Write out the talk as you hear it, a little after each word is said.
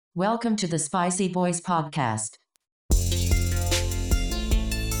Welcome to the Spicy Boys podcast.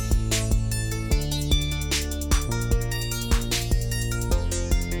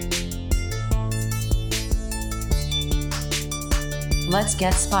 Let's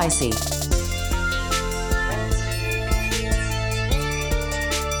get spicy.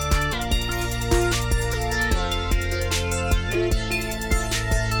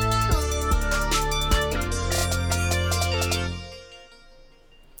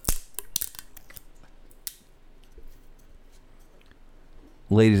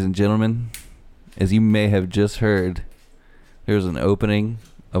 Ladies and gentlemen, as you may have just heard, there's an opening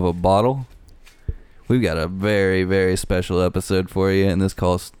of a bottle. We've got a very, very special episode for you, and this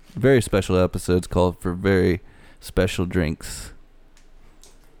calls very special episodes called for very special drinks.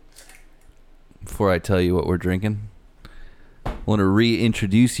 Before I tell you what we're drinking, I want to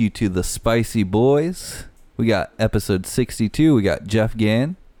reintroduce you to the Spicy Boys. We got episode 62. We got Jeff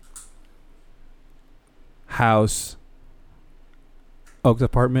Gann. House. Oaks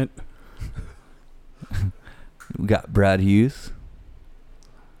apartment. We got Brad Hughes.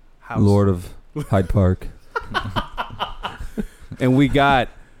 House. Lord of Hyde Park. And we got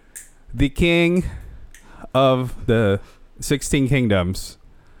the king of the 16 kingdoms.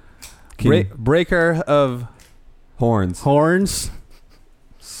 Breaker of horns.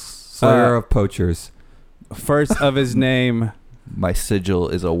 Slayer of poachers. First of his name. My sigil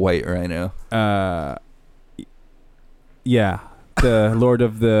is a white rhino. Yeah. The Lord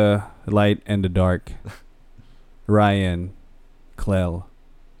of the Light and the Dark. Ryan Clell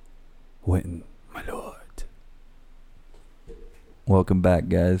Witten, my lord. Welcome back,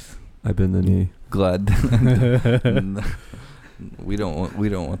 guys. I've been the knee. Glad. we don't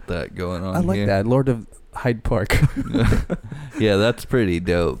want that going on. I like here. that. Lord of Hyde Park. Yeah, that's pretty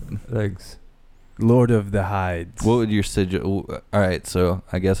dope. Thanks. Lord of the Hides. What would your sigil? All right, so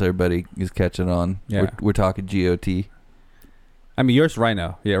I guess everybody is catching on. Yeah. We're talking GOT. I mean, yours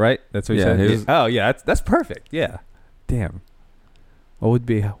Rhino. Yeah, right? That's what you Yeah, said? his- Oh, yeah. That's perfect. Yeah. Damn. What would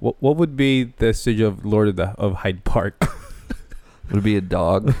be the sigil of Lord of Hyde Park? Would it be a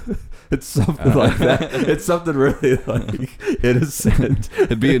dog? It's something like that. It's something really like innocent.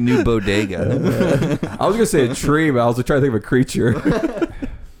 It'd be a new bodega. I was gonna say a tree, but I was trying to think of a creature.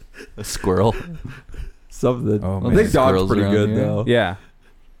 A squirrel. Something. Oh, I man. think dog's Squirrels pretty around good here. though. Yeah.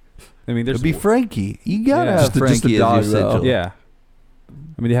 I mean, there's It'd be Frankie. You gotta Yeah. have Just a Frankie dog, as your though. sigil. Yeah.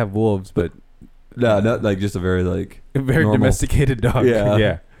 I mean, they have wolves, but No, not like just a very like. a very Normal. domesticated dog. Yeah.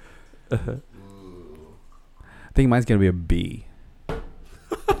 Yeah. I think mine's going to be a bee.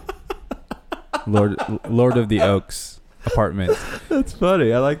 Lord of the Oaks apartment. That's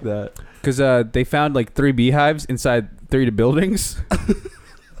funny. I like that. Because they found like 3 beehives inside 3 buildings.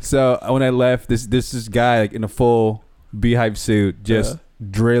 So when I left, this guy like in a full beehive suit just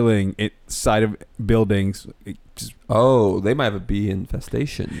drilling inside of buildings. It just, Oh, they might have a bee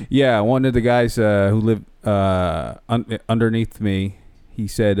infestation. yeah, one of the guys who lived underneath me, he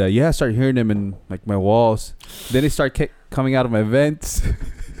said, "Yeah, I started hearing them in like my walls. Then they start coming out of my vents."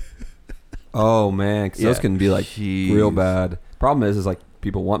 Oh man, because those Yeah. can be like Jeez. real bad. Problem is like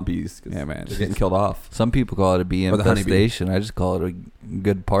people want bees. 'Cause Yeah, man. they're getting killed off. Some people call it a bee Or the honeybee. infestation. I just call it a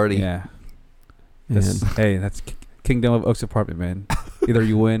good party. Yeah. Man. Hey, that's Kingdom of Oaks apartment, man. Either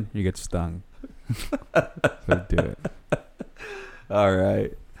you win, or you get stung. So do it. All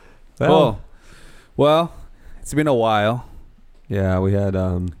right. Cool. Well, it's been a while. Yeah, we had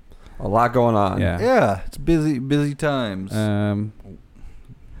a lot going on. Yeah. Yeah, it's busy times.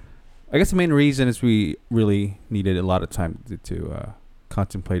 I guess the main reason is we really needed a lot of time to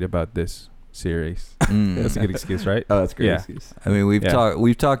contemplate about this series. Mm. That's a good excuse, right? Oh, that's great. Yeah. Excuse. I mean, we've Yeah.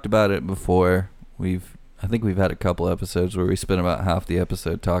 talked about it before. I think we've had a couple episodes where we spent about half the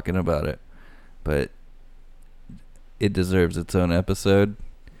episode talking about it, but it deserves its own episode,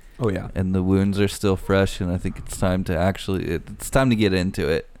 Oh yeah. and the wounds are still fresh, and I think it's time to it's time to get into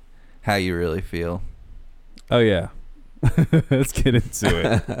it. How you really feel? Oh yeah. Let's get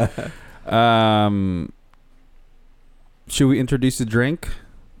into it. Should we introduce the drink?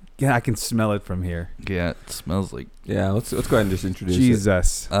 Yeah, I can smell it from here. Yeah, it smells like. Yeah. Let's go ahead and just introduce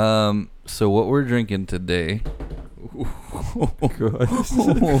Jesus. So what we're drinking today?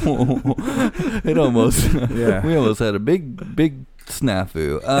 It almost. Yeah. We almost had a big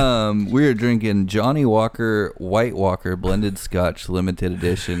snafu. We are drinking Johnny Walker White Walker Blended Scotch Limited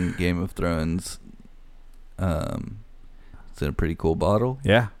Edition Game of Thrones. It's in a pretty cool bottle.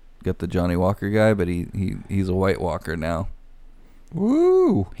 Yeah. Got the Johnny Walker guy, but he's a White Walker now.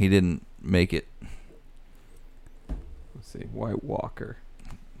 Woo! He didn't make it. Let's see. White Walker.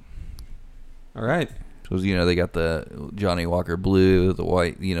 All right. So they got the Johnny Walker Blue, the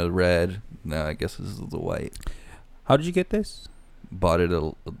white, the red. No, I guess this is the white. How did you get this? Bought it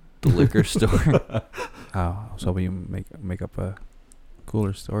at the liquor store. Oh, I was hoping you make up a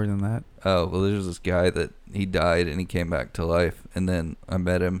cooler story than that. Oh, well, there's this guy that he died and he came back to life. And then I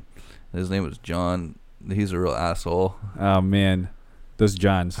met him. His name was John. He's a real asshole. Oh, man. Those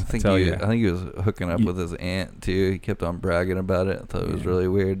Johns, I think tell he, you. I think he was hooking up with his aunt, too. He kept on bragging about it. I thought it was Yeah. really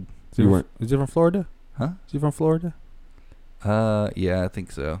weird. Is he from Florida? Huh? Is he from Florida? Yeah, I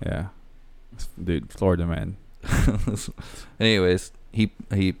think so. Yeah. Dude, Florida, man. Anyways, he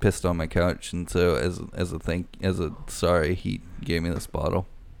pissed on my couch, and so as a sorry, he gave me this bottle.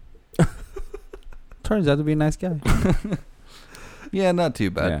 Turns out to be a nice guy. Yeah, not too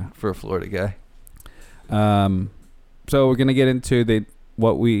bad Yeah. for a Florida guy. So we're gonna get into the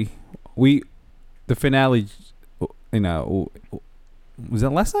finale. Was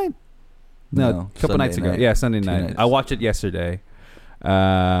that last night? No, a couple nights ago. Yeah, Sunday night. nights. I watched it yesterday.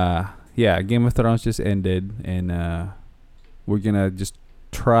 Yeah, Game of Thrones just ended, and we're gonna just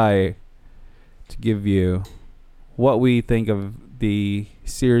try to give you what we think of the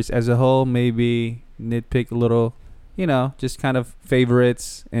series as a whole. Maybe nitpick a little, just kind of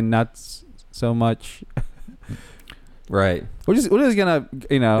favorites and not so much. Right. We're just gonna,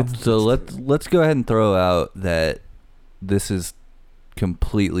 So let's go ahead and throw out that this is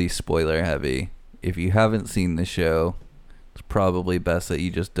completely spoiler heavy. If you haven't seen the show, it's probably best that you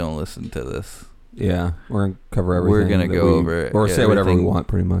just don't listen to this. Yeah. We're going to cover everything. We're gonna that go over it. Or say whatever we everything- want,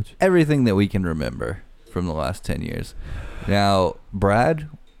 pretty much. Everything that we can remember from the last 10 years. Now, Brad,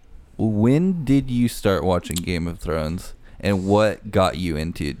 when did you start watching Game of Thrones, and what got you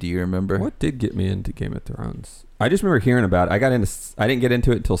into it? Do you remember? What did get me into Game of Thrones? I just remember hearing about it. I didn't get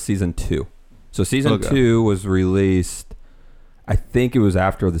into it until season 2. So season 2 was released, I think it was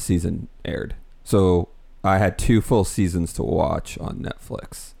after the season aired. So I had 2 full seasons to watch on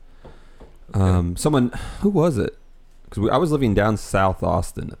Netflix. Who was it? Because I was living down South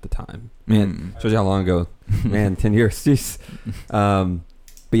Austin at the time. Man, shows you how long ago. Man, 10 years. Jeez.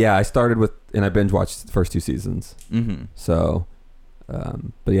 But yeah, I started with, and I binge watched the first 2 seasons. Mm-hmm. So,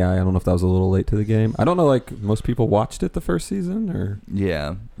 but yeah, I don't know if that was a little late to the game. I don't know, like most people watched it the first season, or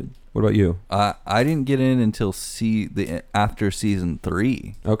Yeah. what about you? I didn't get in until after season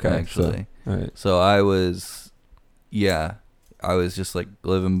 3. Okay, actually. All right. So I was just like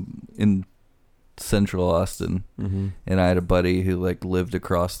living in central Austin, Mm-hmm. and I had a buddy who like lived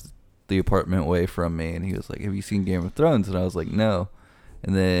across the apartment way from me, and he was like, "Have you seen Game of Thrones?" And I was like, "No."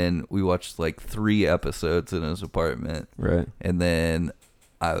 And then we watched like 3 episodes in his apartment, Right. and then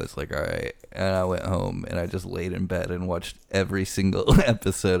I was like, all right. And I went home and I just laid in bed and watched every single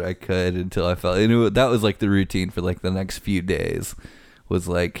episode I could until I felt. And that was like the routine for like the next few days. Was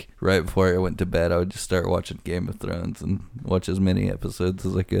like right before I went to bed, I would just start watching Game of Thrones and watch as many episodes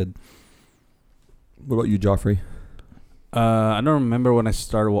as I could. What about you, Joffrey? I don't remember when I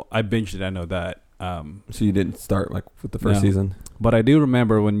started. I binged it. I know that. So you didn't start like with the first No. season, But I do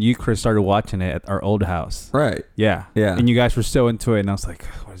remember when you, Chris, started watching it at our old house. right? Yeah. Yeah. And you guys were so into it, and I was like,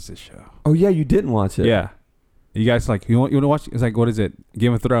 what is this show? Oh yeah, you didn't watch it. Yeah. You guys like, you want to watch? It's like, what is it?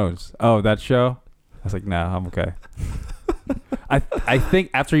 Game of Thrones. Oh, that show? I was like, no, I'm okay. I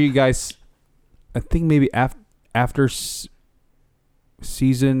think after you guys, I think maybe after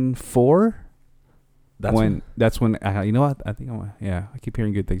season 4, that's when you know what? I think I keep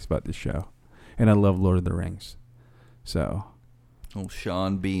hearing good things about this show, and I love Lord of the Rings, so Oh,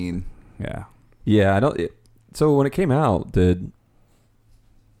 Sean Bean. yeah. Yeah, I don't. So when it came out, I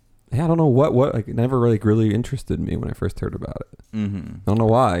don't know what like it never really interested me when I first heard about it. Mm-hmm. I don't know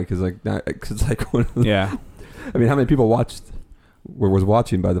why, because like one of the, Yeah. I mean, how many people was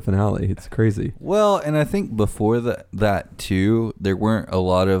watching by the finale? It's crazy. Well, and I think before that too, there weren't a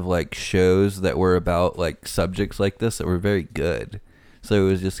lot of like shows that were about like subjects like this that were very good. So it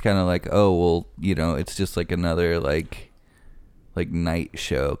was just kind of like, oh well, it's just like another like night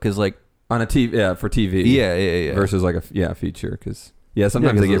show, because like On a TV, for TV. yeah. Versus like a feature, because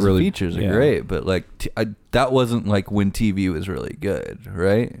sometimes they get those really features are yeah. great, but like that wasn't like when TV was really good,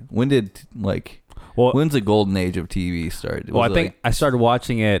 right? When did when's the golden age of TV start? Well, I Was it, think I started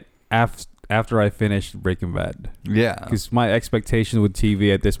watching it after I finished Breaking Bad. yeah. Because my expectations with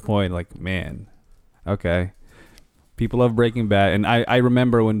TV at this point, like, man, okay, people love Breaking Bad, and I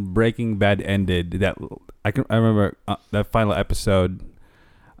remember when Breaking Bad ended. I remember that final episode.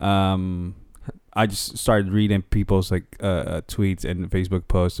 I just started reading people's tweets and Facebook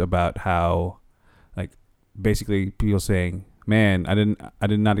posts about how, like, basically people saying man, I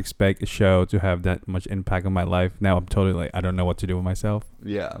did not expect a show to have that much impact on my life. Now I'm totally like, I don't know what to do with myself.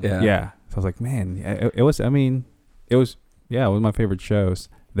 Yeah. Yeah. So I was like, man, it was my favorite shows.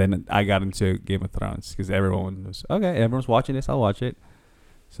 Then I got into Game of Thrones because everyone's watching this. I'll watch it.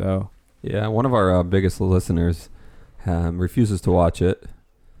 So Yeah, one of our biggest listeners refuses to watch it.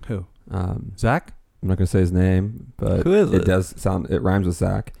 who? I'm Zach? not going to say his name, but Who is it? It rhymes with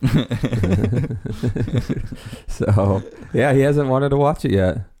Zach. So, yeah, he hasn't wanted to watch it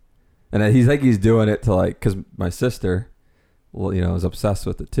yet. And he's doing it to because my sister, is obsessed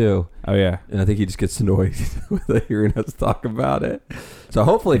with it too. Oh yeah. And I think he just gets annoyed with hearing us talk about it. So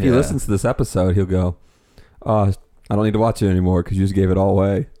hopefully if he listens to this episode, he'll go, I don't need to watch it anymore because you just gave it all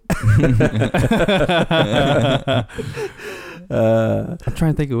away. I'm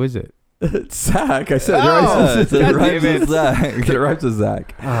trying to think, who is it? It's Zach. I said it rhymes with Zach. It rhymes with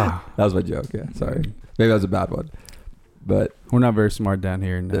Zach. Ah, That was my joke. Yeah, sorry. Maybe that was a bad one. But we're not very smart down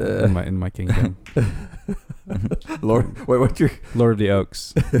here in my kingdom. Lord, what's your Lord of the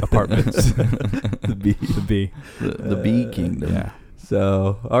Oaks apartments. the B? The B. The Bee Kingdom. Yeah.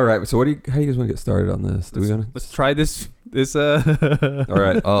 So, all right. So, how do you guys want to get started on this? Do we want to? Let's try this. All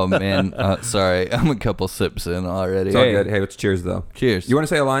right. Oh man, sorry, I'm a couple sips in already. It's all good. Hey, let's cheers though. Cheers. You want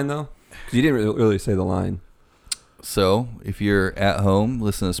to say a line though? Because you didn't really say the line. So, if you're at home,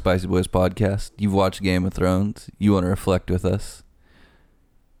 listen to Spicy Boys podcast, you've watched Game of Thrones, you want to reflect with us,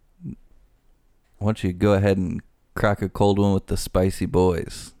 why don't you go ahead and crack a cold one with the Spicy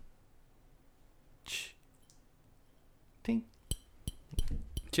Boys. Tink.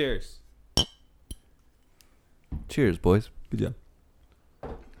 Cheers. Cheers, boys. Good job.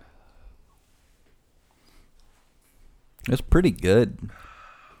 It's pretty good.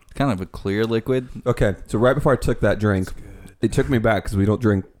 It's kind of a clear liquid. Okay, so right before I took that drink, it took me back because we don't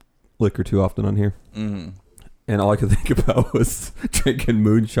drink liquor too often on here. Mm-hmm. And all I could think about was drinking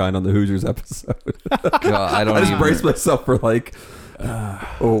moonshine on the Hoosiers episode. God, I don't I just even... braced myself for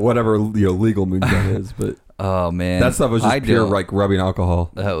whatever legal moonshine is, but Oh, man. that stuff was I just pure don't- rubbing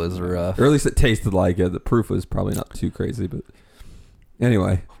alcohol. That was rough. Or at least it tasted like it. The proof was probably not too crazy, but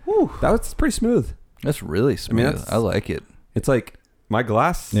anyway, that was pretty smooth. That's really smooth. that's- I like it. It's like my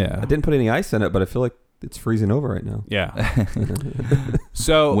glass. Yeah. I didn't put any ice in it, but I feel like it's freezing over right now. Yeah.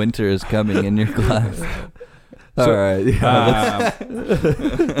 So Winter is coming in your glass. All right. Yeah,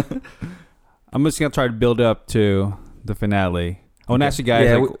 I'm just gonna try to build up to the finale. I want to ask you guys,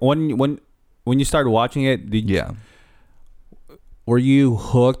 Yeah, when you started watching it, Yeah. were you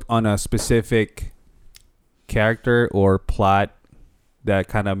hooked on a specific character or plot that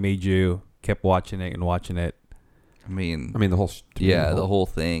kind of made you kept watching it and watching it? I mean, the whole. the whole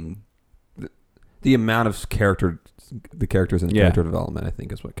thing. The amount of the characters and Yeah. character development, I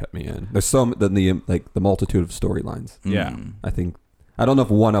think, is what kept me in. There's the multitude of storylines. Yeah. Mm. I think I don't know if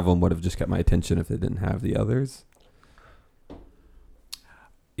one of them would have just kept my attention if they didn't have the others.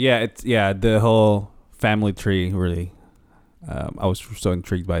 Yeah, the whole family tree really. I was so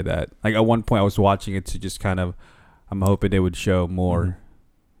intrigued by that. Like at one point, I was watching it to just kind of. I'm hoping they would show more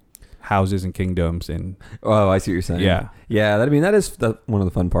houses and kingdoms and. Oh, I see what you're saying. Yeah. Yeah. That is one of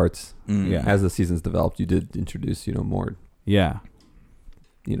the fun parts. Mm. Yeah. As the seasons developed, you did introduce, more, Yeah.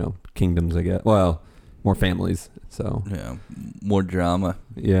 kingdoms, I guess. Well, more families. So, Yeah. More drama.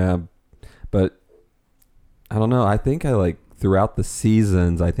 yeah. But I don't know. I think throughout the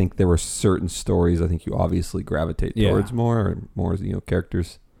seasons, I think there were certain stories I think you obviously gravitate towards more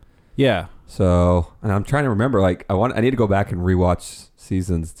characters. Yeah. So, and I'm trying to remember, I need to go back and rewatch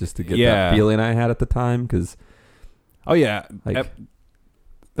seasons just to get that feeling I had at the time. Cause Oh yeah. Like-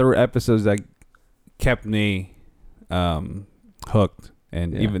 There were episodes that kept me hooked,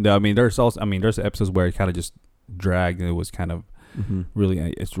 and Yeah. even though there's episodes where it kind of just dragged and it was kind of really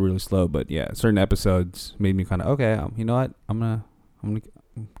it's really slow. But yeah, certain episodes made me kind of okay. You know what? I'm gonna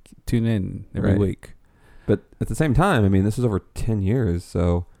tune in every Right. week. But at the same time, this is over 10 years.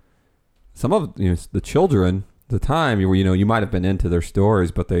 So some of the children, the time you might have been into their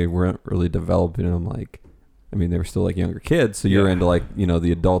stories, but they weren't really developing them they were still younger kids. So you're into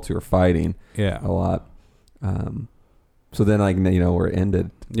the adults who are fighting Yeah. a lot. So then where it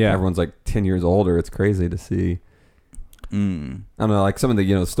ended, Yeah. everyone's 10 years older. It's crazy to see. Mm. I don't know, some of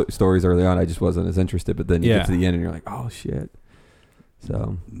the stories early on, I just wasn't as interested. But then you get to the end and you're like, oh shit.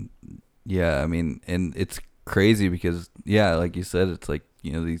 So Yeah, and it's crazy because, like you said, it's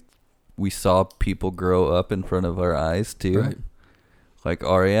we saw people grow up in front of our eyes too. Right. Like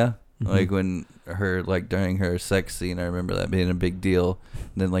Arya, Mhm. when her like during her sex scene. I remember that being a big deal.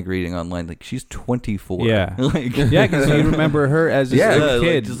 And then like reading online, like she's 24. Yeah. Like Yeah, because you remember her as just a like,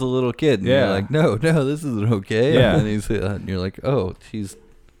 kid. just a little kid. And Yeah. you're like, no, this isn't okay. Yeah. And and you're like, oh, she's.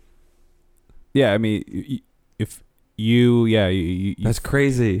 Yeah, I mean, if you That's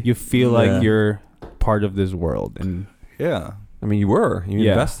crazy. you feel Yeah. like you're part of this world, and Yeah. I mean, you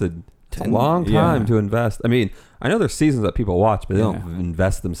Yeah. invested. It's a long time Yeah. to invest. I mean, I know there's seasons that people watch, but they Yeah. don't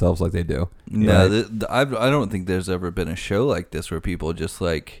invest themselves like they do. No, Right. I don't think there's ever been a show like this where people just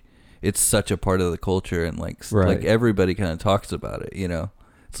like it's such a part of the culture and like Right. like everybody kind of talks about it. You know,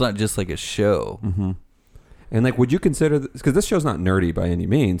 it's not just like a show. Mm-hmm. And like, would you consider because this show's not nerdy by any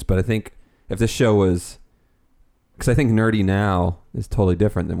means, but I think if this show was, because I think nerdy now is totally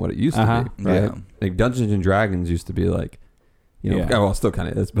different than what it used to be. Right? Yeah. Like Dungeons and Dragons used to be like, you know, Yeah. well, it still kind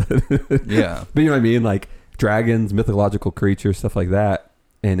of is, but Yeah. but you know what I mean, like dragons, mythological creatures, stuff like that,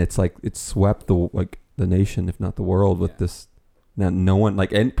 and it's like it swept the nation, if not the world, with this. Now no one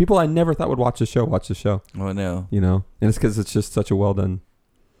like, and people I never thought would watch the show. Oh no. You know, and it's because it's just such a well done,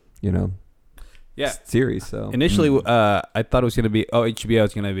 you know, yeah. series. So Initially, I thought it was gonna be HBO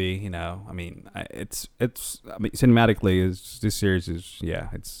is gonna be, you know, I mean, it's I mean, cinematically this series is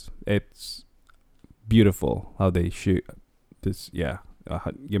it's beautiful how they shoot this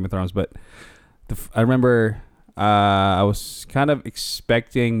Game of Thrones, but I remember I was kind of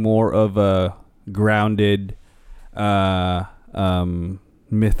expecting more of a grounded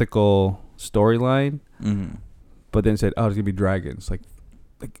mythical storyline, but then said, oh, there's gonna be dragons, like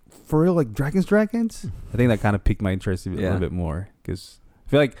for real, like dragons. I think that kind of piqued my interest a little bit more, because I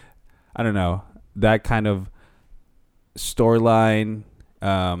feel like, I don't know, that kind of storyline,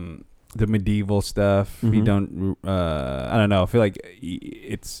 the medieval stuff, you don't I don't know, I feel like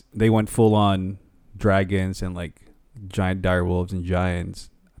they went full on dragons and like giant direwolves and giants.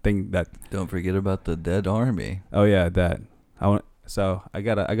 I think that, Don't forget about the dead army. oh yeah, that I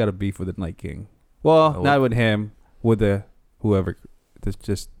got a beef with the Night King. Well, Oh, not with him, with the whoever. It's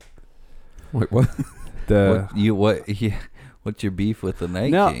just wait, what? What's your beef with the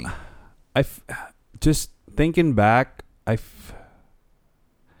Night No, King? Just thinking back,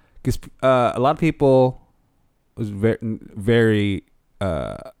 because a lot of people was very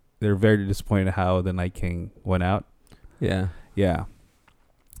they're very disappointed how the Night King went out. Yeah. Yeah,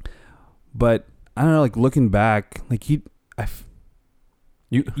 but I don't know. Like looking back, like you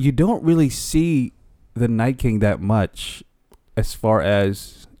don't really see the Night King that much, as far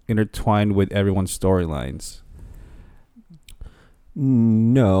as intertwined with everyone's storylines.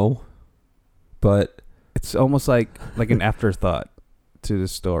 No, but It's almost like an afterthought to the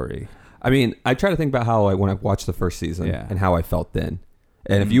story. I mean, I try to think about how when I watched the first season and how I felt then.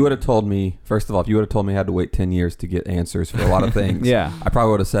 And if you would have told me, first of all, if you would have told me I had to wait 10 years to get answers for a lot of things, Yeah. I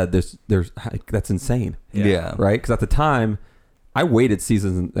probably would have said there's that's insane. Yeah. Right? Because at the time, I waited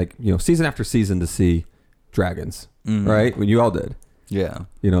season after season to see dragons, right? When you all did. Yeah.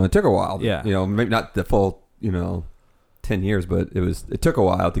 You know, it took a while. Yeah. You know, maybe not the full, 10 years, but it took a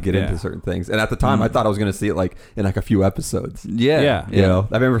while to get into certain things. And at the time, I thought I was going to see it like in like a few episodes. Yeah. Yeah. You know,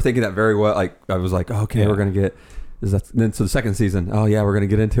 I remember thinking that very well. Like I was like, oh, okay, we're going to get and then so the second season, oh yeah, we're going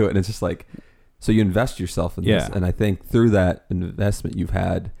to get into it. And it's just like, so you invest yourself in this. And I think through that investment you've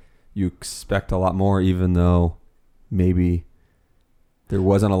had, you expect a lot more, even though maybe there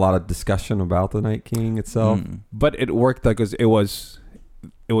wasn't a lot of discussion about the Night King itself. But it worked because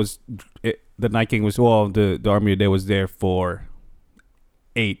the Night King was, well, the Army of the Day was there for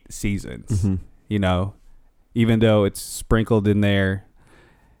 8 seasons. You know, even though it's sprinkled in there,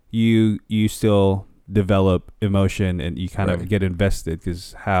 you still develop emotion and you kind of get invested,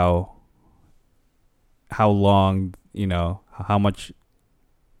 because how long, how much,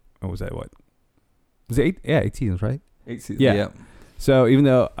 what was that? What was it? 8 seasons, right? 8 seasons. Yeah. So even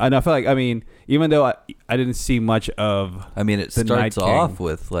though, and I feel like, I mean, even though I didn't see much of, I mean, it the Night starts off King.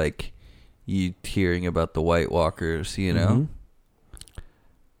 with like you hearing about the White Walkers, you know?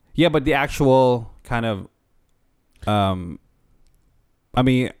 Yeah, but the actual kind of, I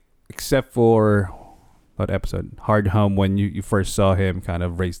mean, except for what episode? Hard Home, when you first saw him kind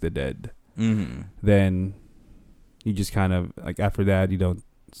of raise the dead. Then you just kind of, like, after that, you don't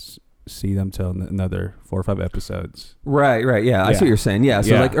see them till another 4 or 5 episodes. Right. Yeah. I see what you're saying. Yeah.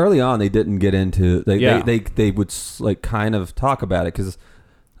 So like early on, they didn't get into, they would like kind of talk about it, because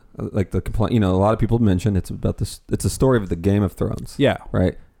like the complaint, a lot of people mention it's about this. It's a story of the Game of Thrones. Yeah.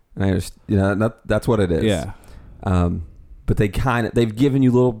 Right. And I just, that's what it is. Yeah. But they've given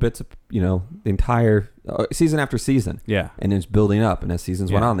you little bits of, the entire season after season. Yeah. And it's building up. And as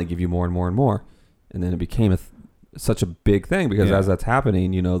seasons went on, they give you more and more and more. And then it became such a big thing, because as that's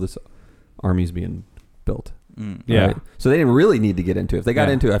happening, this armies being built. Yeah. Right? So they didn't really need to get into it. If they got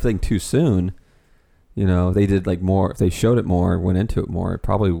Yeah. into it, I think too soon, they did like more. If they showed it more, went into it more, it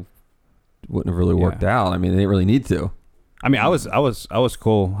probably wouldn't have really worked out. I mean, they didn't really need to. I mean, I was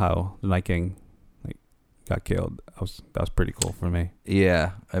cool how the Night King got killed. That was pretty cool for me.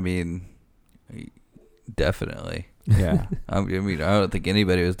 Yeah, I mean, definitely. Yeah. I mean, I don't think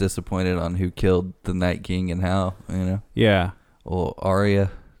anybody was disappointed on who killed the Night King and how. Yeah. Well, Arya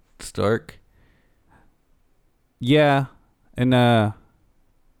Stark. Yeah, and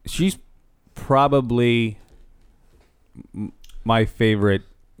she's probably my favorite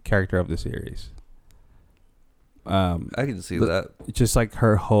character of the series. I can see that. Just like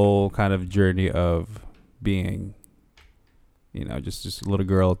her whole kind of journey of being, just a little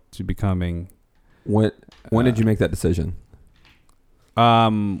girl to becoming. When did you make that decision?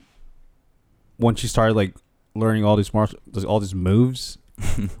 When she started like learning all these moves.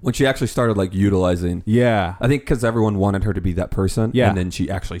 When she actually started like utilizing. Yeah. I think because everyone wanted her to be that person. Yeah. And then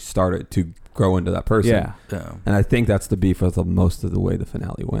she actually started to grow into that person. Yeah. And I think that's the beef with most of the way the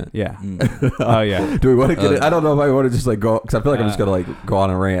finale went. Yeah. Oh yeah. Do we want to get it? I don't know if I want to just like go, because I feel like I'm just gonna like go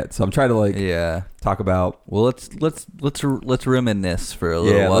on a rant. So I'm trying to like talk about. Well, let's reminisce for a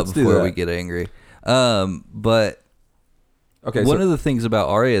little while before we get angry. But okay, one of the things about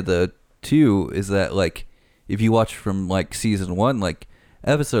Arya though too is that like if you watch from like season 1, like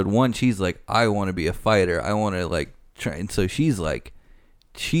episode 1, she's like, I want to be a fighter. I want to like try, and so she's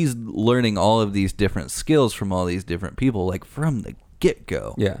learning all of these different skills from all these different people, like from the get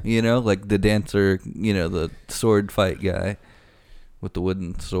go. Yeah, like the dancer, the sword fight guy with the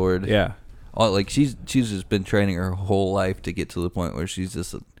wooden sword. Yeah, like she's just been training her whole life to get to the point where she's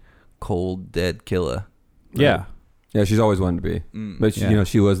just a cold dead killer. Yeah, yeah, she's always wanted to be, but she,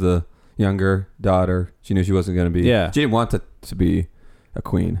 she was the younger daughter. She knew she wasn't going to be. Yeah, she didn't want to be a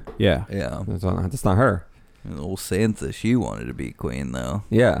queen. Yeah, that's not her. And old Sansa, she wanted to be queen though.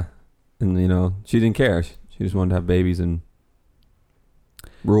 Yeah, and she didn't care. She just wanted to have babies and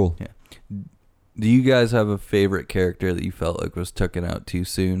rule. Yeah. Do you guys have a favorite character that you felt like was taken out too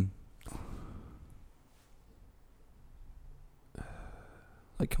soon?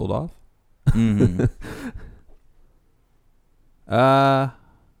 Like killed off? Mm-hmm.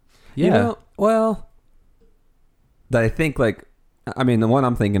 Yeah. Well, that I think like, I mean, the one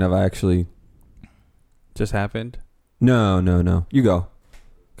I'm thinking of, I actually just happened. No. You go.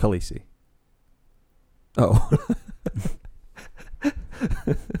 Khaleesi. Oh.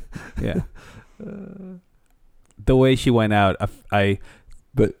 Yeah. The way she went out,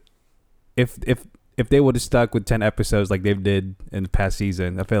 but if they would have stuck with 10 episodes like they did in the past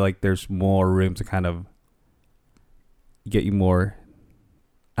season, I feel like there's more room to kind of get you more.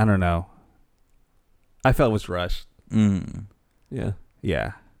 I don't know. I felt it was rushed. Mm. Yeah.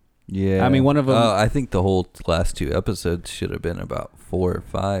 Yeah. Yeah. I mean, one of them. I think the whole last 2 episodes should have been about 4 or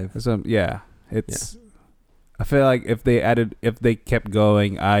 5. Yeah. It's. Yeah. I feel like if they kept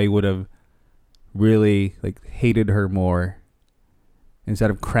going, I would have really like hated her more instead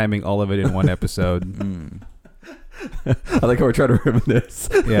of cramming all of it in one episode. I like how we're trying to reminisce.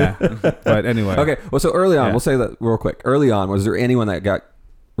 Yeah. But anyway. Okay. Well, so early on, we'll say that real quick. Early on, was there anyone that got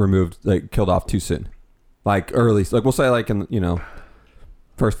removed, like killed off too soon? Like early, like we'll say like in,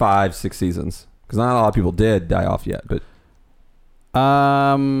 first 5-6 seasons. Because not a lot of people did die off yet, but.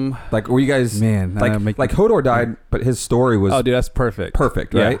 Like were you guys like Hodor died, but his story was dude, that's perfect,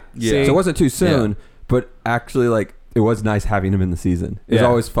 right? Yeah. So it wasn't too soon, but actually like it was nice having him in the season. It was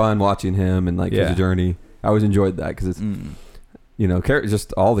always fun watching him and like his journey. I always enjoyed that because it's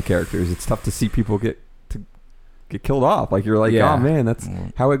just all the characters. It's tough to see people get killed off. Like you're like, oh man, that's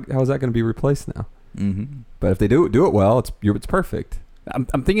how is that going to be replaced now? Mm-hmm. But if they do it well, it's perfect.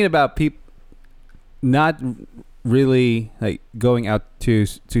 I'm thinking about people not really like going out too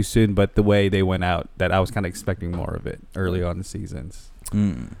soon, but the way they went out, that I was kind of expecting more of it early on in the seasons.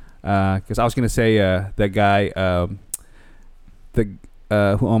 Because I was gonna say that guy,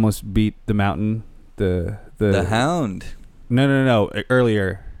 who almost beat the Mountain, the Hound. No,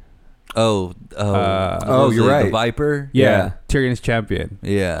 earlier. You're right. The Viper. Yeah, Tyrion's champion.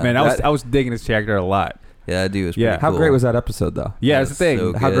 Yeah, man, I was digging his character a lot. Yeah, that dude was pretty How cool. great was that episode though? Yeah, that's the thing.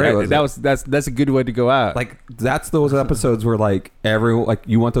 So how great was it? That's a good way to go out. Like that's those episodes where like everyone, like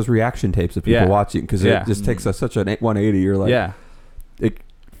you want those reaction tapes of people watching because it just takes such a 180. You're like,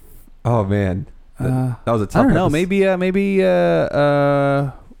 oh man, that was a tough. I don't know. Episode. Maybe.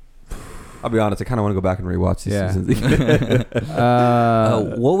 I'll be honest. I kind of want to go back and rewatch these seasons.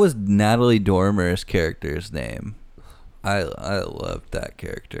 What was Natalie Dormer's character's name? I loved that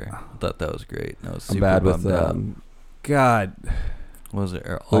character. I thought that was great. I was super bummed out. God. What was it?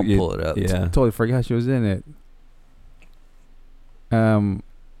 I'll pull it up. Yeah. Totally forgot she was in it.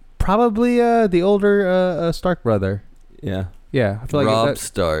 Probably the older Stark brother. Yeah. Yeah, I feel like Rob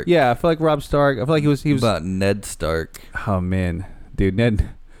Stark. Yeah, I feel like Rob Stark. I feel like he was about Ned Stark. Oh man, dude, Ned.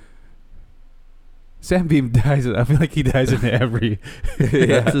 Sam Beam dies. I feel like he dies in every.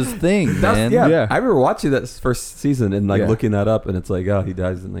 That's his thing, man. Yeah. I remember watching that first season and like Yeah. looking that up, and it's like, oh, he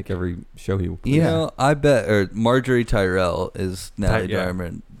dies in like every show he. You know, I bet, or Marjorie Tyrell is Natalie Yeah.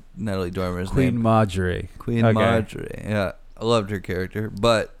 Dormer. Natalie Dormer's Queen name. Marjorie. Queen Okay. Marjorie. Yeah, I loved her character.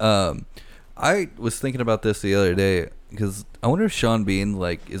 But I was thinking about this the other day because I wonder if Sean Bean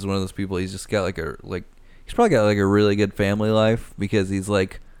like is one of those people. He's just got he's probably got like a really good family life because he's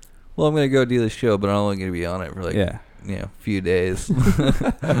like, well, I'm gonna go do this show, but I'm only gonna be on it for like a few days.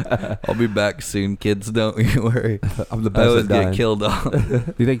 I'll be back soon, kids. Don't you worry. I'm the I best always at get dying. killed off.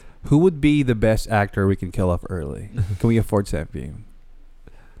 Do you think who would be the best actor we can kill off early? Can we afford Sam Beam?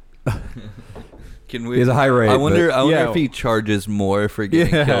 Can He we? has a high rate. I wonder Yeah. if he charges more for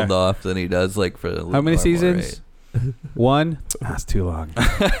getting Yeah. killed off than he does like for a How many normal seasons? 1. That's too long.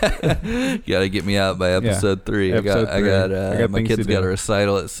 You gotta get me out by episode 3. Episode I 3. got I got my things kid's to got do. a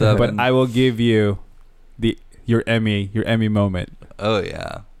recital at 7. But I will give you your Emmy moment. Oh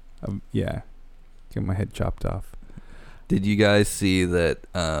yeah. Yeah, get my head chopped off. Did you guys see that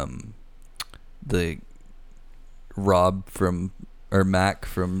the Rob or Mac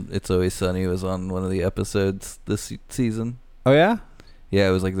from It's Always Sunny was on one of the episodes this season? Oh yeah. Yeah,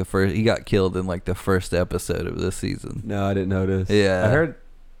 it was like he got killed in like the first episode of this season. No, I didn't notice. Yeah. I heard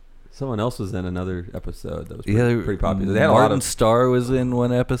someone else was in another episode that was Yeah, pretty popular. They had Martin a lot of. Starr was in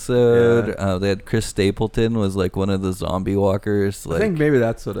one episode. Yeah. They had Chris Stapleton was like one of the zombie walkers. Like, I think maybe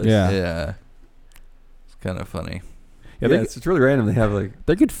that's what. Yeah. It's kind of funny. Yeah, It's really random. They have like.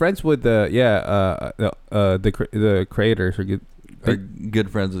 they're good friends with the creators are good. Are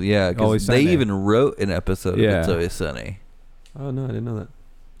good friends with Always because they Sunny. even wrote an episode Yeah. of It's Always Sunny. Oh no, I didn't know that.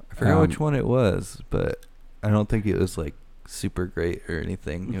 I forgot which one it was, but I don't think it was like super great or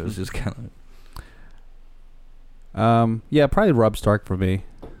anything. It was just kind of. Yeah, probably Rob Stark for me.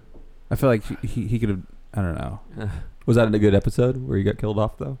 I feel like he could have. I don't know. Was that in a good episode where you got killed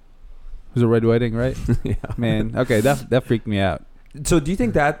off though? It was a Red Wedding, right? Yeah. Man, okay, that freaked me out. So do you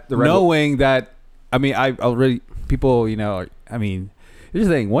think that the Knowing that, I mean, I already people, I mean, here's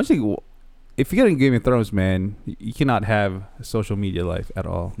the thing. If you're getting Game of Thrones, man, you cannot have a social media life at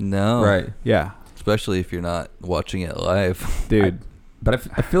all. No. right? Yeah, Especially if you're not watching it live. dude. But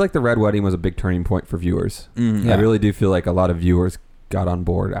I feel like the Red Wedding was a big turning point for viewers. Yeah. I really do feel like a lot of viewers got on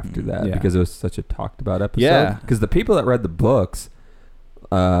board after that Yeah. because it was such a talked about episode. Yeah. Because the people that read the books,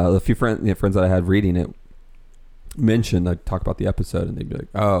 a few friends that I had reading it mentioned, I'd talk about the episode and they'd be like,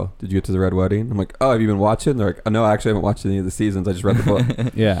 "Oh, did you get to the Red Wedding?" I'm like, "Oh, have you been watching?" They're like, "Oh, no, I actually haven't watched any of the seasons. I just read the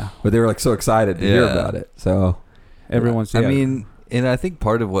book." Yeah, But they were like so excited to hear Yeah. about it. So everyone's. I mean, and I think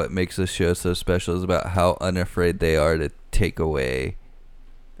part of what makes this show so special is about how unafraid they are to take away.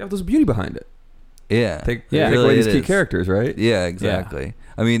 there's beauty behind it. Yeah. Take Yeah. away these it key is. characters, right? Yeah, exactly.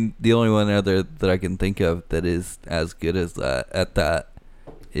 I mean, the only one other that I can think of that is as good as that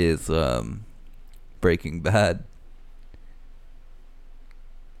is Breaking Bad.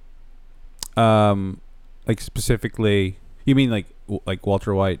 Like specifically, you mean like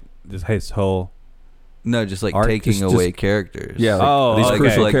Walter White, just his whole. No, just like Art, taking just- away characters. Yeah, like Oh, these okay.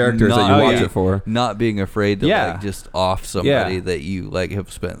 crucial Like characters that not- you watch yeah. it for. Not being afraid to Yeah. like just off somebody that you like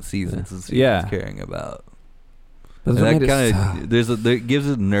have spent seasons and seasons Yeah. caring about. That's And what that made it kind of there gives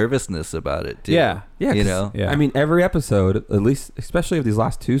a nervousness about it too. Yeah. Yeah, you 'cause, know. Yeah. I mean, every episode, at least, especially of these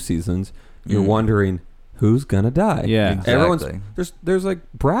last 2 seasons, you're Mhm. wondering who's gonna die. Yeah. Exactly. Everyone's there's like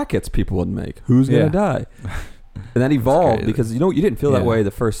brackets people would make. Who's Yeah. gonna die? And that evolved crazy. because you didn't feel that Yeah. way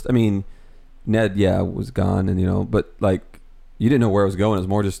the first. I mean, Ned, was gone, and but like you didn't know where it was going. It was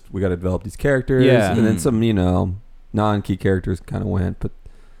more just we got to develop these characters, Yeah. and then Mm. some non-key characters kind of went, but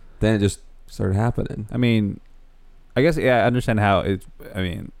then it just started happening. I mean, I guess I understand how it's. I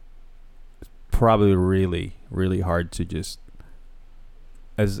mean, it's probably really, really hard to just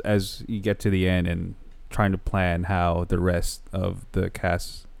as you get to the end and trying to plan how the rest of the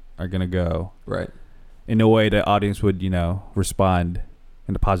cast are gonna go Right. in a way the audience would respond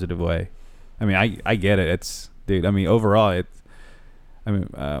in a positive way. I mean, I get it. It's dude. I mean, overall, it's. I mean,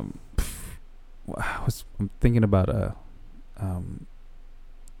 I'm thinking about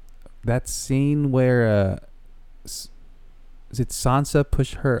that scene where is it Sansa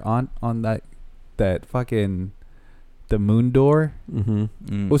pushed her on that fucking the moon door? Mm-hmm.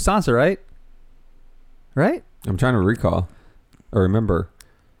 Mm. It was Sansa, right? Right? I'm trying to recall or remember.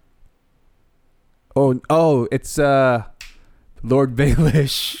 Oh, it's Lord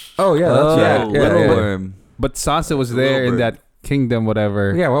Baelish. Oh yeah, that's Little yeah. Worm. But Sansa was there in Little that kingdom,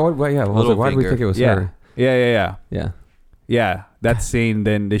 whatever. Yeah, what was it? Why did we think it was her? Yeah. Yeah. That scene.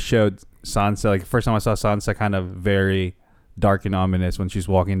 Then they showed Sansa. Like first time I saw Sansa, kind of very dark and ominous when she's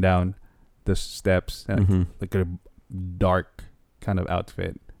walking down the steps, and like a dark kind of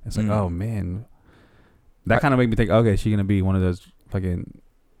outfit. It's like, oh man, that kind of made me think, okay, she's gonna be one of those fucking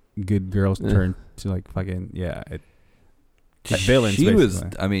good girls turned to like fucking villains. She was.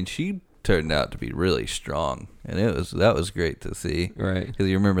 basically. I mean, she turned out to be really strong, and that was great to see. Right. Because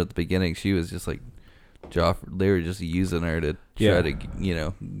you remember at the beginning, she was just like Joffrey. They were just using her to try to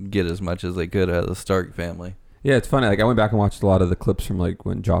get as much as they could out of the Stark family. Yeah, it's funny. Like I went back and watched a lot of the clips from like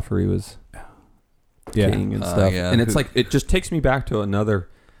when Joffrey was king and stuff, and it's like it just takes me back to another.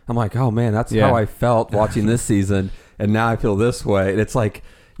 I'm like, oh man, that's how I felt watching this season, and now I feel this way. And it's like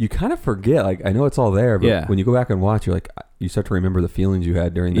you kind of forget. Like I know it's all there, but when you go back and watch, you're like, you start to remember the feelings you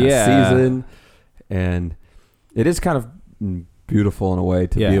had during that season, and it is kind of beautiful in a way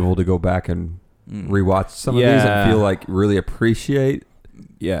to be able to go back and rewatch some of these and feel like really appreciate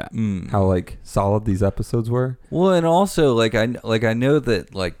how like solid these episodes were. Well, and also like I know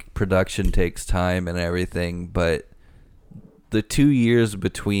that like production takes time and everything, but the 2 years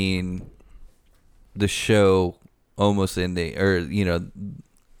between the show almost ending, or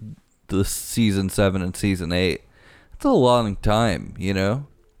the season 7 and season 8, it's a long time,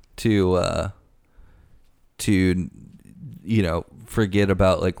 to forget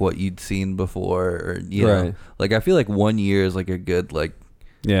about like what you'd seen before, or know, like I feel like 1 year is like a good like.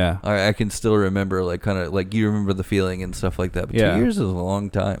 Yeah, I can still remember like kind of like you remember the feeling and stuff like that. But 2 years is a long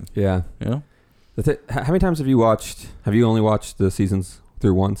time. Yeah. How many times have you watched? Have you only watched the seasons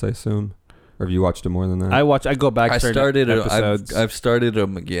through once, I assume, or have you watched it more than that? I go back. I started episodes. I've started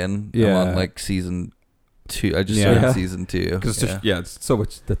them again. Yeah. I'm on like season 2. I just started season 2. Because it's so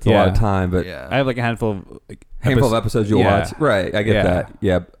much. That's a lot of time. But I have like a handful of episodes you'll watch. Right, I get that.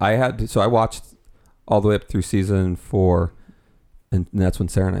 Yeah, I had to, so I watched all the way up through season 4. And that's when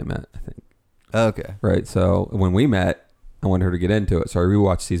Sarah and I met, I think. Okay. Right. So when we met, I wanted her to get into it. So I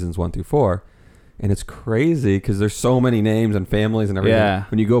rewatched seasons 1 through 4. And it's crazy because there's so many names and families and everything. Yeah.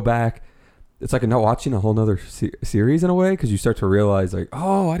 When you go back, it's like not watching a whole nother series in a way, because you start to realize like,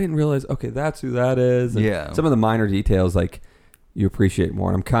 oh, I didn't realize, okay, that's who that is. And some of the minor details like you appreciate more.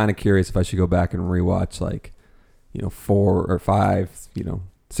 And I'm kind of curious if I should go back and rewatch like, 4 or 5,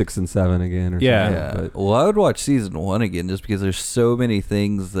 6 and 7 again or something. But, well, I would watch season 1 again just because there's so many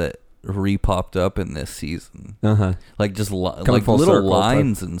things that re-popped up in this season. Like just like little circle,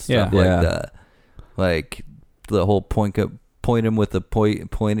 lines and stuff like that. Like the whole point him with the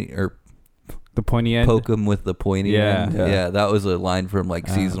pointy or the pointy end. Poke him with the pointy end. Yeah, that was a line from like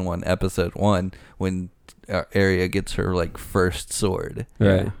season 1, episode 1, when Arya gets her like first sword.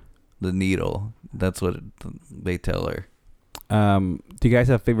 Right. The needle. That's what they tell her. Do you guys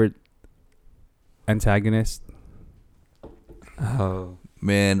have favorite antagonist? Oh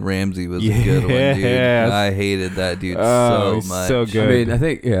man, Ramsay was a good one, dude. I hated that dude so much. So good. I mean, I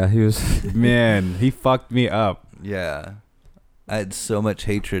think he was. Man, he fucked me up. Yeah, I had so much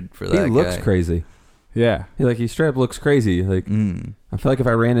hatred for that guy. He looks crazy. Yeah, he straight up looks crazy. Like I feel like if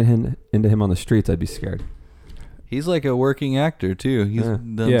I ran into him on the streets, I'd be scared. He's like a working actor too. He's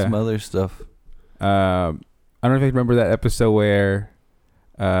done some other stuff. I don't know if you remember that episode where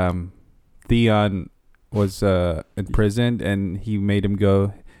Theon was imprisoned and he made him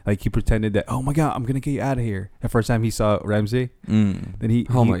go, like he pretended that, oh my God, I'm going to get you out of here. The first time he saw Ramsay. Then he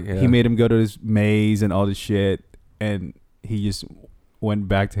made him go to this maze and all this shit, and he just went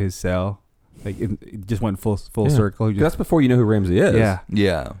back to his cell. Like it just went full circle. That's before you know who Ramsay is.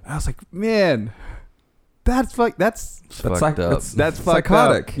 Yeah. I was like, man, that's fucked up. That's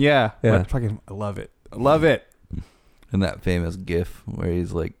psychotic. Yeah. I love it. I love it. And that famous GIF where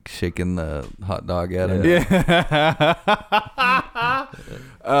he's like shaking the hot dog at him. Yeah.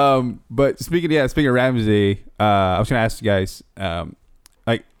 But speaking of Ramsay, I was gonna ask you guys,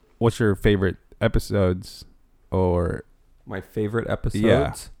 like, what's your favorite episodes or my favorite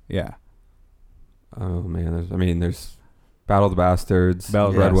episodes? Yeah. Oh man, there's Battle of the Bastards,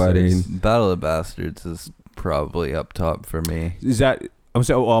 Red Wedding. Battle of the Bastards is probably up top for me. Is that? I'm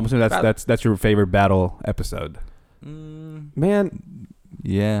assuming that's your favorite battle episode. Man,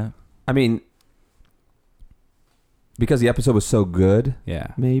 yeah. I mean, because the episode was so good. Yeah.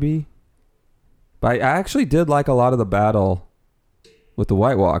 Maybe. But I actually did like a lot of the battle with the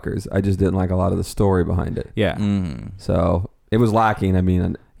White Walkers. I just didn't like a lot of the story behind it. Yeah. So it was lacking. I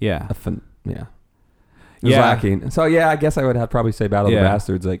mean, It was lacking. So yeah, I guess I would have probably say Battle of the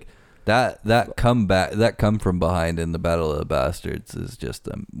Bastards. Like That come from behind in the Battle of the Bastards is just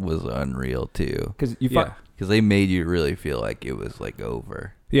was unreal too. Because they made you really feel like it was like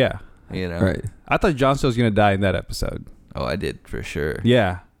over. Yeah. You know. Right. I thought Jon Snow was gonna die in that episode. Oh, I did for sure.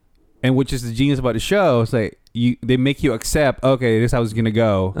 Yeah. And which is the genius about the show. It's like they make you accept, okay, this is how it's gonna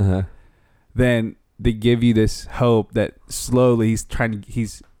go. Uh-huh. Then they give you this hope that slowly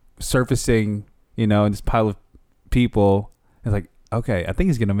he's surfacing, in this pile of people. It's like, okay, I think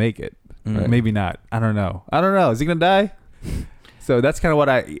he's gonna make it. Mm. Maybe not. I don't know. Is he gonna die? So that's kind of what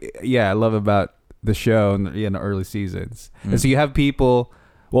I love about the show in the early seasons. Mm. And so you have people.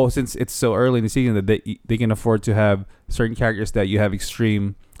 Well, since it's so early in the season that they can afford to have certain characters that you have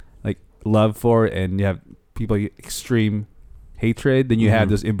extreme like love for, and you have people extreme hatred. Then you have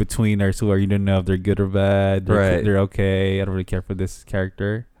those in betweeners who you don't know if they're good or bad. They're okay. I don't really care for this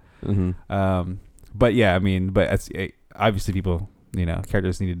character. Mm-hmm. But yeah, I mean, but it's, obviously people,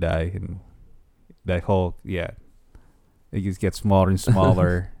 characters need to die, and that whole it just gets smaller and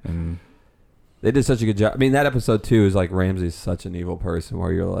smaller, and they did such a good job. I mean, that episode too is like Ramsay's such an evil person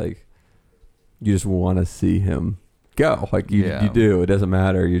where you're like, you just want to see him go. Like you do. It doesn't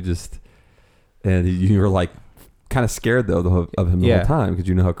matter. And you're like kind of scared though of him the whole time because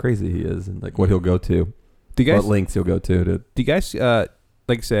you know how crazy he is and like what he'll go to. What lengths he'll go to. Do you guys?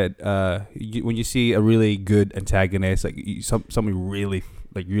 Like I said, when you see a really good antagonist, like someone really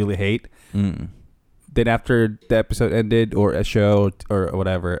hate, then after the episode ended, or a show or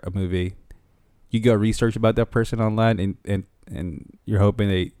whatever, a movie, you go research about that person online, and you're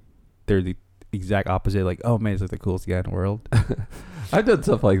hoping they're the exact opposite. Like, oh man, it's like the coolest guy in the world. I've done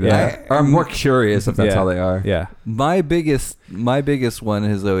stuff like that. Or I'm more curious if that's how they are. Yeah. My biggest one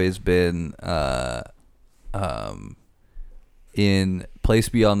has always been in Place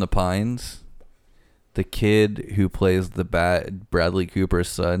Beyond the Pines, the kid who plays the Bradley Cooper's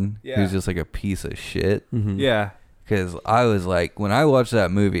son, who's just like a piece of shit. Mm-hmm. Yeah. Because I was like, when I watched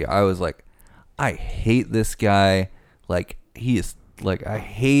that movie, I was like, I hate this guy. Like, he is like, I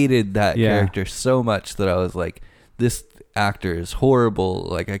hated that character so much that I was like, this actor is horrible.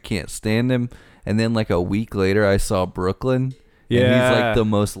 Like, I can't stand him. And then like a week later, I saw Brooklyn. Yeah. And he's like the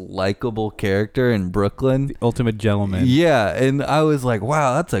most likable character in Brooklyn. The ultimate gentleman. Yeah. And I was like,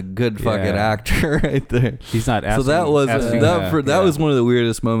 wow, that's a good fucking actor right there. He's not asking. So that was one of the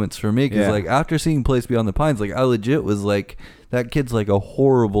weirdest moments for me. Because like after seeing Place Beyond the Pines, like I legit was like, that kid's like a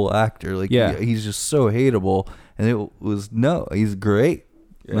horrible actor. Like he's just so hateable. And he's great.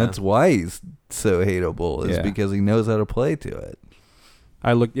 Yeah. And that's why he's so hateable is because he knows how to play to it.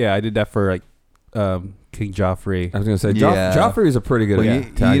 I did that for like King Joffrey. I was gonna say Joffrey is a pretty good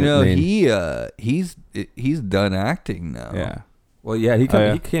he's done acting now. Yeah. Well, yeah, he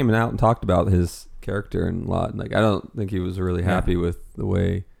came out and talked about his character and a lot. And like, I don't think he was really happy with the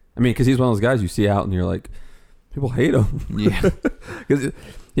way. I mean, because he's one of those guys you see out and you're like, people hate him. Yeah, because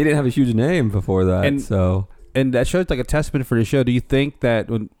he didn't have a huge name before that. And that shows like a testament for the show. Do you think that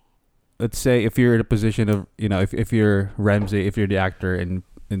when, let's say, if you're in a position of, if you're Ramsay, if you're the actor, and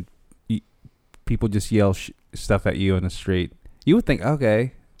people just yell stuff at you on the street, you would think,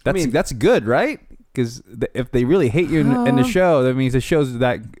 okay, that's good, right? Because if they really hate you in the show, that means the show's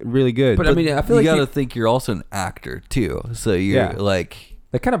that really good. But I mean, I feel like you gotta think you're also an actor too. So you're like,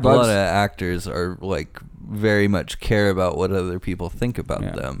 that kind of bugs. A lot of actors are like very much care about what other people think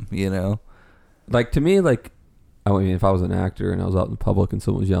about them. Like to me, like, I mean, if I was an actor and I was out in public and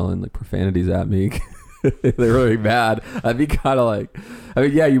someone was yelling like profanities at me, they're really bad. I'd be kind of like, I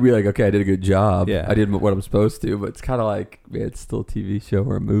mean, you'd be like, okay, I did a good job. Yeah, I did what I'm supposed to. But it's kind of like, man, it's still a TV show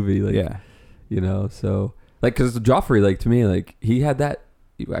or a movie. Like, so like, because Joffrey, like to me, like he had that.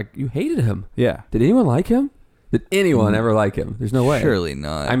 You hated him. Yeah. Did anyone like him? Did anyone ever like him? There's no way. Surely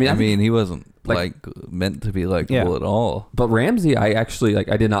not. I mean, he wasn't like meant to be likable at all. But Ramsay, I actually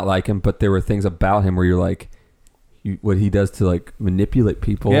I did not like him, but there were things about him where you're like, what he does to like manipulate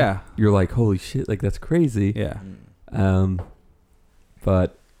people. Yeah. You're like, holy shit, like that's crazy. Yeah.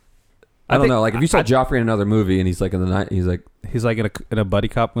 But I don't know. Like if you saw Joffrey in another movie and he's like in the night, he's like in a buddy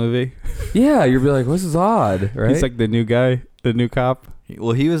cop movie. Yeah, you'd be like, this is odd, right? He's like the new guy, the new cop.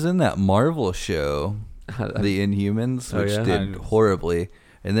 Well, he was in that Marvel show, The Inhumans, which did horribly.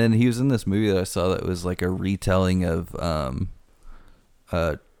 And then he was in this movie that I saw that was like a retelling of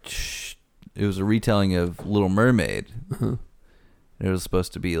it was a retelling of Little Mermaid. Uh-huh. It was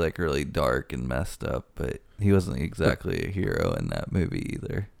supposed to be like really dark and messed up, but he wasn't exactly a hero in that movie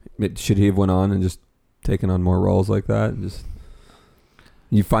either. Should he have went on and just taken on more roles like that? And just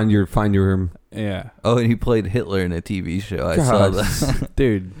you find your yeah. Oh, and he played Hitler in a TV show. I saw that,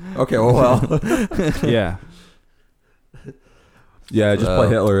 dude. Okay, well, yeah. Yeah, just play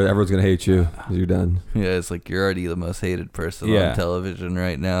Hitler. Everyone's gonna hate you. You're done. Yeah, it's like you're already the most hated person Yeah. on television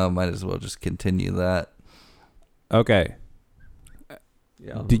right now. Might as well just continue that. Okay.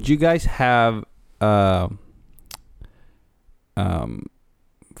 Yeah. Did you guys have fucking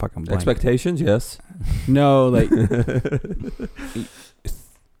blank. Expectations? Yes. No, like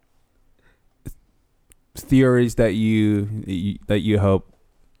theories that you hope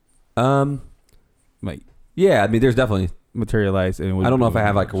like Yeah, I mean, there's definitely. materialize. And I don't know if I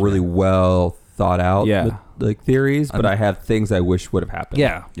have like really well thought out Yeah. like theories, but I have things I wish would have happened.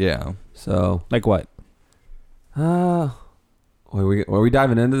 Yeah. Yeah. So, Like what? are we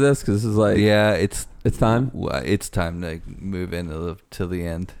diving into this? Because this is like, Yeah, it's time. It's time to move into the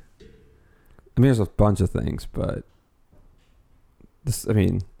end. I mean, there's a bunch of things, but this, I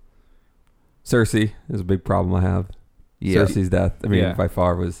mean, Cersei is a big problem I have. Yeah. Cersei's death, I mean, Yeah. by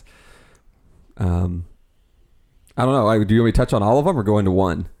far was, I don't know. Do you want me to touch on all of them or go into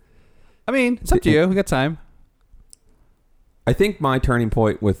one? I mean, it's up to you. We got time. I think my turning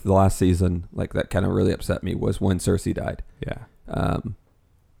point with the last season, like that kind of really upset me, was when Cersei died. Yeah.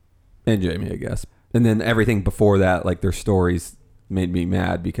 And Jamie, I guess. And then everything before that, like their stories made me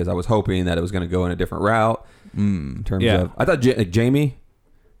mad because I was hoping that it was going to go in a different route in terms of, I thought Jamie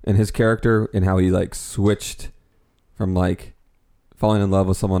and his character and how he like switched from like falling in love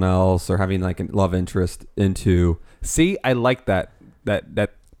with someone else or having like a love interest into. See, I like that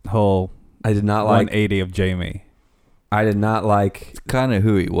whole I did not like 180 of Jamie. I did not like. It's kind of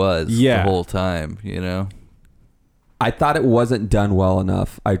who he was Yeah. the whole time, you know? I thought it wasn't done well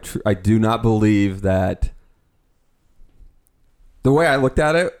enough. I do not believe that. The way I looked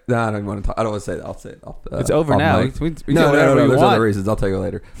at it, no, I don't want to talk. I don't want to say that. I'll say it. It's over now. No, We can say no. whatever you There's want. other reasons. I'll tell you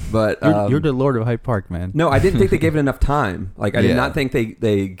later. But You're the Lord of Hyde Park, man. no, I didn't think they gave it enough time. Like I did Yeah. not think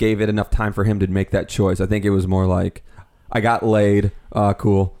they gave it enough time for him to make that choice. I think it was more like, I got laid.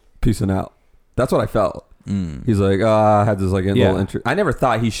 Cool. Peacing out. That's what I felt. He's like, I had this like little interest. I never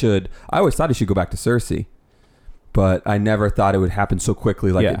thought he should. I always thought he should go back to Cersei, but I never thought it would happen so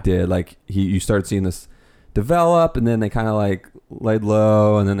quickly like it did. Like you started seeing this develop, and then they kind of like laid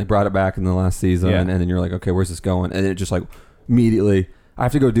low, and then they brought it back in the last season, and then you're like, okay, where's this going? And it just like immediately, I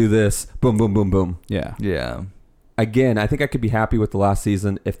have to go do this. Boom, boom, boom, boom. Yeah. Yeah. Again, I think I could be happy with the last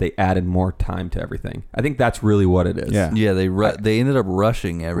season if they added more time to everything. I think that's really what it is. Yeah. Yeah, they ended up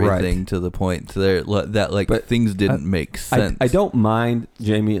rushing everything to the point that like But things didn't make sense. I don't mind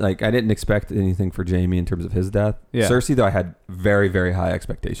Jamie. Like I didn't expect anything for Jamie in terms of his death. Yeah. Cersei, though, I had very, very high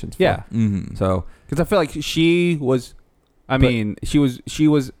expectations for. Yeah. Mm-hmm. So Because I feel like she was, she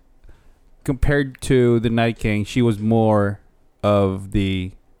was compared to the Night King, she was more of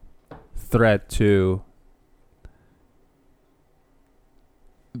the threat to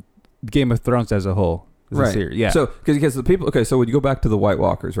Game of Thrones as a whole. As a right. series. Yeah. So because the people. Okay. So when you go back to the White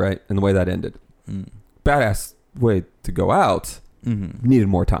Walkers, right, and the way that ended, badass way to go out. Mm-hmm. Needed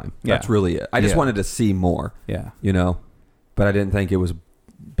more time. Yeah. That's really it. I just wanted to see more. yeah. You know, but I didn't think it was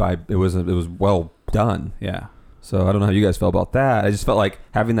it was well done. Yeah. So I don't know how you guys felt about that. I just felt like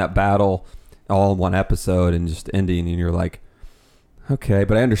having that battle all in one episode and just ending, and you're like, okay,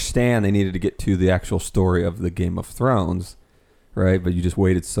 but I understand they needed to get to the actual story of the Game of Thrones, right? But you just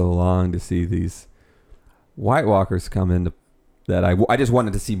waited so long to see these White Walkers come into that. I just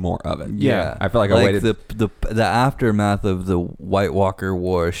wanted to see more of it. Yeah. I felt like I waited. The aftermath of the White Walker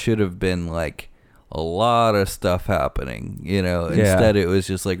War should have been like a lot of stuff happening, you know. Yeah. Instead, it was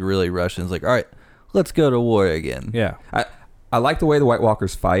just like really Russians, like, all right, let's go to war again. Yeah. I like the way the White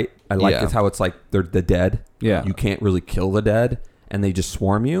Walkers fight. I like Yeah. it's how it's like they're the dead. Yeah. You can't really kill the dead, and they just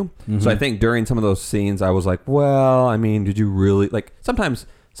swarm you. Mm-hmm. So I think during some of those scenes, I was like, well, I mean, did you really like? Sometimes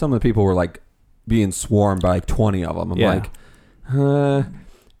some of the people were like being swarmed by like 20 of them. I'm Yeah. like, and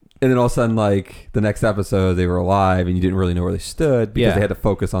then all of a sudden, like the next episode, they were alive, and you didn't really know where they stood because Yeah. they had to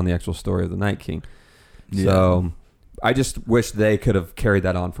focus on the actual story of the Night King. Yeah. So I just wish they could have carried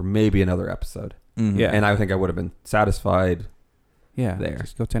that on for maybe another episode. Mhm. Yeah. And I think I would have been satisfied. Yeah. There.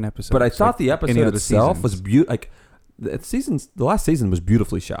 Just go 10 episodes. But I thought like the any episode other itself was seasons. beautiful. Like the last season was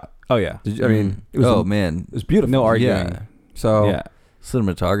beautifully shot. Oh, yeah. I mean, it was oh man, it was beautiful. No arguing. Yeah. So Yeah.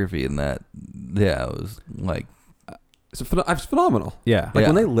 cinematography in that, yeah, it was like, it's phenomenal. Yeah. Like Yeah.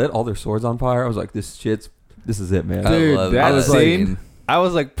 when they lit all their swords on fire, I was like, this is it, man. Dude, I love that I was scene- like, I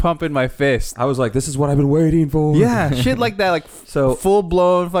was like pumping my fist. I was like, this is what I've been waiting for. Yeah. Shit like that. Like So full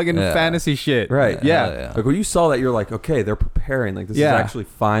blown fucking Yeah. fantasy shit. right. Yeah. hell yeah. Like when you saw that, you're like, okay, they're preparing. Like this Yeah. is actually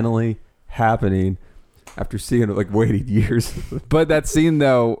finally happening after seeing it like waiting years. But that scene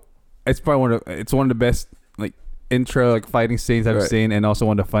though, it's probably one of the best like intro like fighting scenes I've Right. seen, and also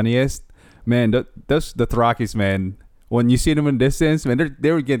one of the funniest. Man, those the Thrakis, man, when you see them in distance, man,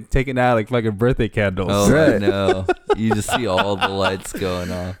 they were getting taken out like fucking birthday candles. Oh, I know. You just see all the lights going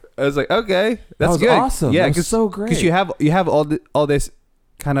off. I was like, okay, that's was good. awesome. Yeah, That was so great. Because you have all this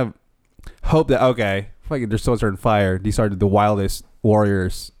kind of hope that okay, fucking their souls are on fire. These are the wildest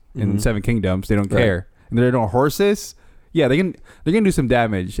warriors in Mhm. Seven Kingdoms. They don't Right. care, and they're on horses. Yeah, they're gonna do some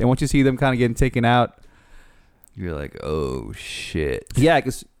damage. And once you see them kind of getting taken out, You're like, oh shit. yeah,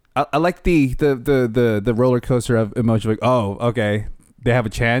 because I like the roller coaster of emotion. Like, oh, okay, they have a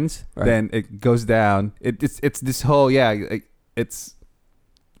chance. Right. Then it goes down. It's this whole it's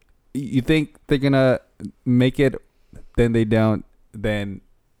you think they're gonna make it, then they don't. Then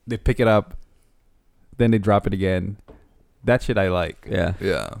they pick it up, then they drop it again. That shit I like. Yeah.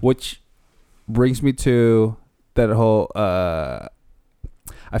 Yeah. Which brings me to that whole. I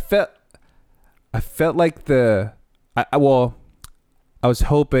felt like I was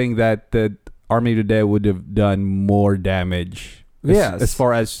hoping that the army today would have done more damage. Yes. As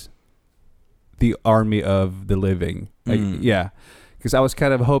far as the army of the living. Like, yeah. Because I was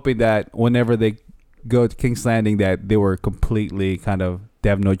kind of hoping that whenever they go to King's Landing that they were completely kind of, they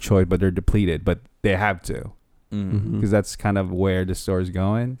have no choice, but they're depleted. But they have to. Mm. Because that's kind of where the story's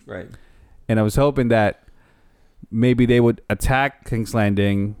going. Right. And I was hoping that maybe they would attack King's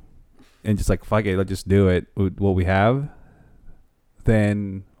Landing and just like, fuck it, let's just do it with what we have.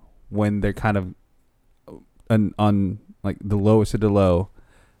 Then when they're kind of on like the lowest of the low,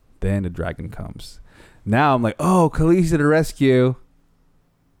 then the dragon comes. Now I'm like, oh, Khaleesi to the rescue.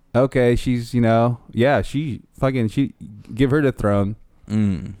 Okay, she's, she give her the throne.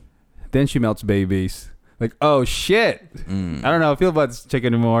 Mm. Then she melts babies. Like, oh shit. Mm. I don't know how I feel about this chick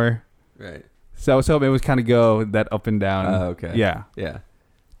anymore. Right. So I was hoping it was kind of go that up and down. Oh, okay. Yeah. Yeah.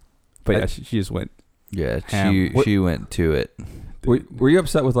 But I- yeah, she just went. Yeah, Ham. she went to it. Were you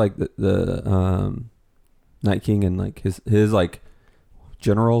upset with like the Night King and like his like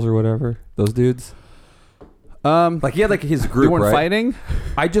generals or whatever, those dudes? Like he had like his They group, weren't right? fighting.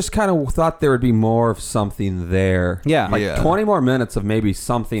 I just kind of thought there would be more of something there. Yeah. Like Yeah. 20 more minutes of maybe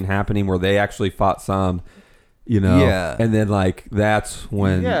something happening where they actually fought some, Yeah. and then like that's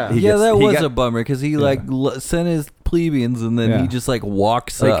when Yeah. Yeah, that he was got- a bummer because he like sent his plebeians and then Yeah. he just like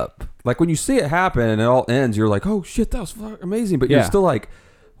walks Like, up. like when you see it happen and it all ends, you're like, oh shit, that was amazing, but Yeah. you're still like,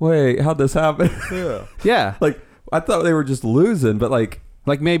 wait, how'd this happen? Yeah. Like I thought they were just losing, but like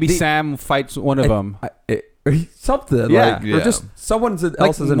Like maybe The- Sam fights one of them. something, Yeah. like, Yeah. or just someone else Like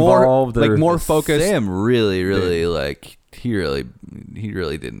is more- involved, or like more focused. Sam really like he really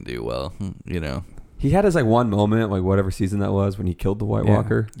didn't do well, you know. He had his like one moment, like whatever season that was, when he killed the White Yeah.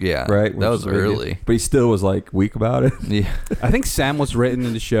 Walker. Yeah, Right, That which was is really good. early. But he still was like weak about it. Yeah, I think Sam was written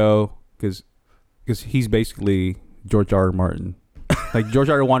in the show because he's basically George R. R. Martin. Like George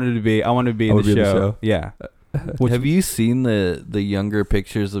R. R. wanted to be. I want to be in the show. Yeah. Which- have you seen the younger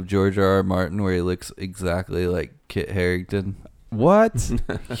pictures of George R. R. Martin where he looks exactly like Kit Harington? What?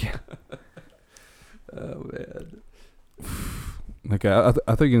 Oh man. Like I thought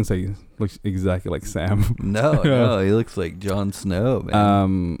you were gonna say he looks exactly like Sam. No, he looks like Jon Snow,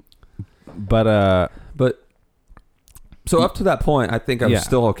 man. But So up to that point, I think I'm Yeah.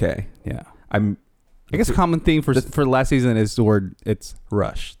 still okay. yeah. I guess a common theme for last season is the word it's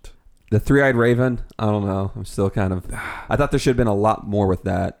rushed. The Three-Eyed Raven, I don't know. I'm still kind of... I thought there should have been a lot more with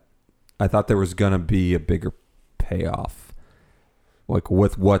that. I thought there was going to be a bigger payoff. Like,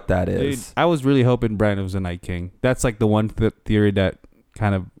 with what that is. Dude, I was really hoping Brandon was a Night King. That's like the one theory that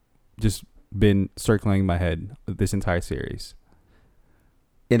kind of just been circling in my head this entire series.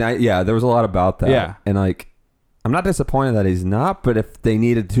 And there was a lot about that. Yeah. And like, I'm not disappointed that he's not, but if they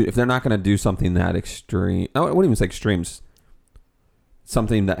needed to, if they're not going to do something that extreme... I wouldn't even say extremes.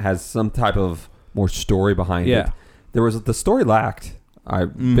 Something that has some type of more story behind it. There was... The story lacked.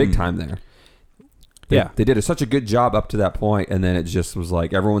 Big time there. They did such a good job up to that point, and then it just was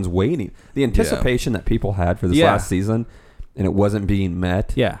like everyone's waiting. The anticipation that people had for this last season, and it wasn't being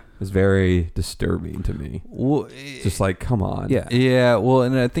met, was very disturbing to me. Well, Just like, come on. Yeah, well,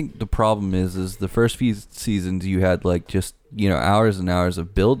 and I think the problem is the first few seasons you had like just, hours and hours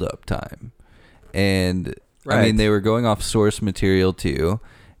of build-up time. And, I mean, they were going off source material too,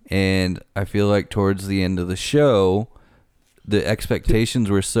 and I feel like towards the end of the show... the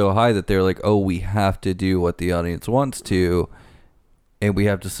expectations were so high that they're like, oh, we have to do what the audience wants to, and we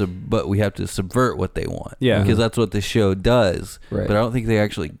have to subvert what they want. Yeah. Because that's what the show does. Right. But I don't think they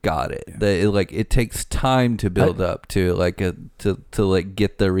actually got it. It takes time to build up to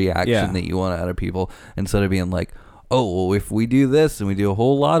get the reaction that you want out of people, instead of being like, oh, well, if we do this and we do a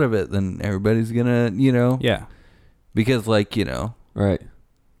whole lot of it, then everybody's gonna, because Right.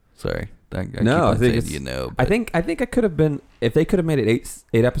 sorry. I keep No, on I think saying it's, you know. I but- think it could have been if they could have made it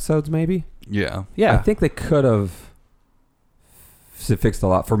eight episodes, maybe. Yeah. Yeah. I think they could have fixed a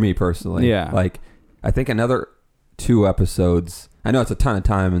lot for me personally. Yeah. Like, I think another 2 episodes. I know it's a ton of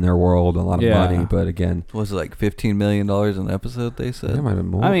time in their world, and a lot of Yeah. money, but again, Was it like $15 million an episode? They said. it might have been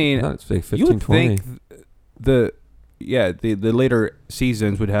more. I mean, thought it's like 15, you would 20. think the later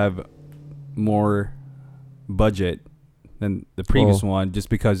seasons would have more budget than the previous one, just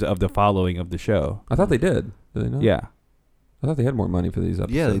because of the following of the show. I thought they did. Did they not? Yeah. I thought they had more money for these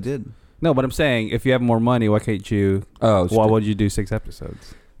episodes. Yeah, they did. No, but I'm saying if you have more money, why can't you? Oh, Why would you do 6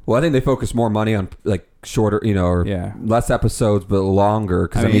 episodes? well, I think they focus more money on like shorter, or Yeah. less episodes but longer.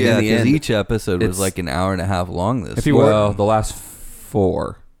 Because I mean, yeah, in the because end, each episode was it's- like an hour and a half long. This If you well, the last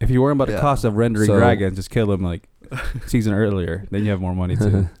 4. If you worry about the Yeah. cost of rendering So- dragons, just kill them like season earlier. Then you have more money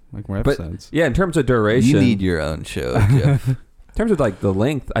to make more But- episodes. Yeah, in terms of duration, you need your own show, Jeff. in terms of like the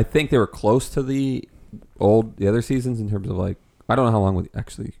length, I think they were close to the other seasons in terms of like, I don't know how long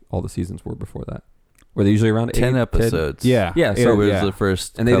actually all the seasons were before that. Were they usually around 10 8, episodes. Yeah. Yeah, So so it was yeah. the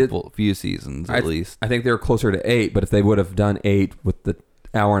first And they did- few seasons at least. I think they were closer to 8, but if they would have done 8 with the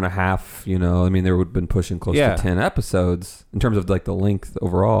hour and a half, I mean, they would have been pushing close Yeah. to 10 episodes in terms of like the length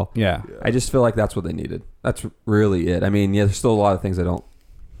overall. Yeah. I just feel like that's what they needed. That's really it. I mean, yeah, there's still a lot of things I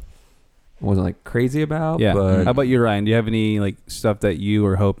wasn't like crazy about. Yeah. But How about you, Ryan? Do you have any like stuff that you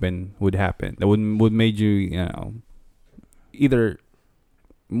were hoping would happen that would made you, either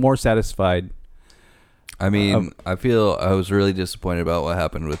more satisfied? I mean, I feel I was really disappointed about what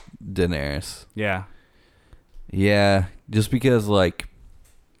happened with Daenerys. Yeah. Yeah, just because like,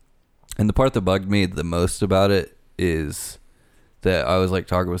 and the part that bugged me the most about it is that I was like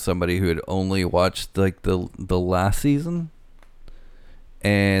talking with somebody who had only watched like the last season,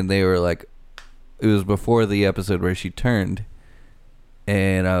 and they were like, it was before the episode where she turned,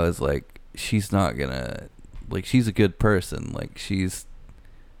 and I was like, she's not gonna, like, she's a good person, like she's,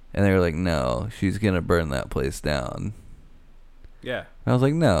 and they were like, no, she's gonna burn that place down. Yeah. I was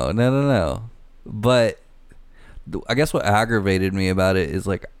like, no. But I guess what aggravated me about it is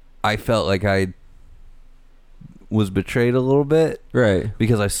like I felt like I was betrayed a little bit right.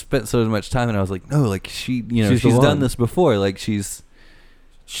 because I spent so much time, and I was like, no, like she's She's the done one. this before, like she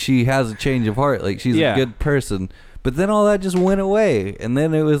has a change of heart, like she's Yeah. a good person. But then all that just went away, and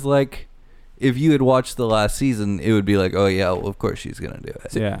then it was like, if you had watched the last season, it would be like, oh yeah, well, of course she's gonna do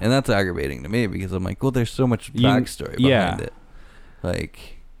it. Yeah. And that's aggravating to me because I'm like, well, there's so much You- backstory yeah. behind it,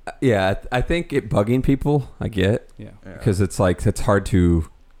 like. Yeah, I think it bugging people, I get. Yeah. Because it's like, it's hard to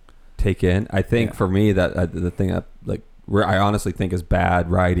take in. I think Yeah. for me, that the thing that, like, where I honestly think is bad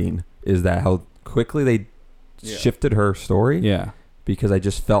writing is that how quickly they shifted her story. Yeah. Because I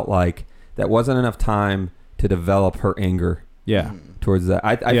just felt like that wasn't enough time to develop her anger Yeah. towards that.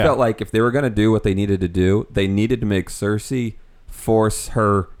 I Yeah. felt like if they were going to do what they needed to do, they needed to make Cersei force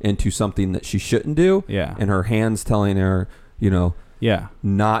her into something that she shouldn't do. Yeah. And her hands telling her, Yeah.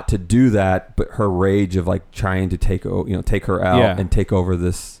 not to do that, but her rage of like trying to take her out Yeah. and take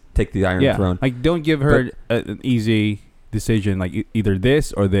the Iron Throne. Like, don't give her an easy decision, like either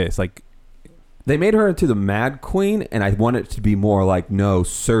this or this. Like, They made her into the Mad Queen, and I want it to be more like, no,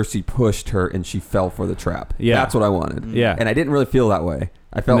 Cersei pushed her and she fell for the trap. Yeah. That's what I wanted. yeah. And I didn't really feel that way.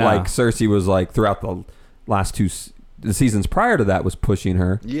 I felt No. like Cersei was like, throughout the last the seasons prior to that, was pushing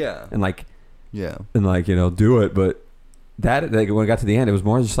her Yeah. and like, Yeah. do it. But that, like, when it got to the end, it was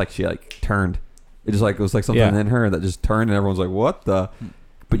more just like she like turned. It just like, it was like something Yeah. in her that just turned, and everyone's like, what the?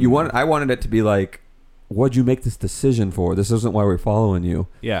 But I wanted it to be like, what'd you make this decision for? This isn't why we're following you.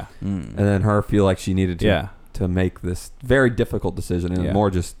 Yeah. And then her feel like she needed to Yeah. to make this very difficult decision, and Yeah. more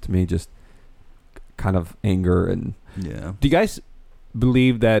just to me, just kind of anger and Yeah. Do you guys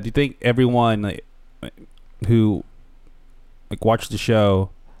believe that? Do you think everyone like, who like watched the show,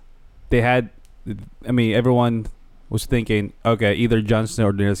 they had? I mean, everyone was thinking, okay, either Jon Snow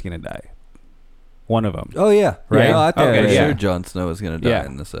or Daenerys gonna die. One of them, Oh yeah. Right? No, I thought Okay, for yeah. sure Jon Snow was gonna die Yeah.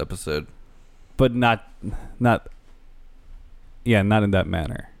 in this episode. but not in that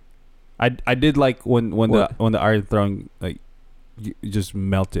manner. I did like when What? the Iron Throne like just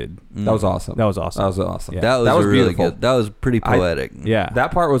melted. that was awesome. That was awesome. That was awesome. Yeah. That was, That was really beautiful. good. That was pretty poetic. Yeah.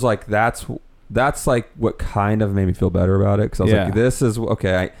 That part was like, that's like what kind of made me feel better about it, because I was Yeah. like, this is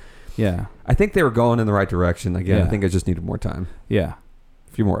okay. Yeah. I think they were going in the right direction. Again, Yeah. I think I just needed more time, Yeah.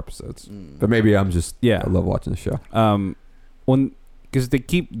 a few more episodes. But maybe I'm just Yeah. I love watching the show. When because they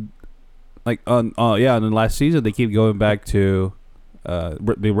keep like on in the last season they keep going back to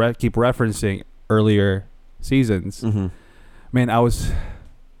keep referencing earlier seasons. Mm-hmm. Man, I was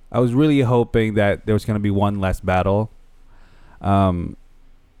really hoping that there was gonna be one last battle.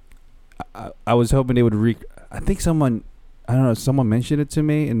 I was hoping they would I think someone, I don't know, someone mentioned it to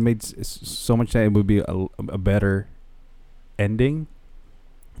me and made so much that it would be a better ending,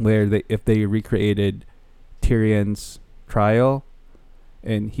 where if they recreated Tyrion's trial,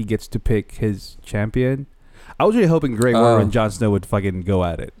 and he gets to pick his champion. I was really hoping Grey Worm and Jon Snow would fucking go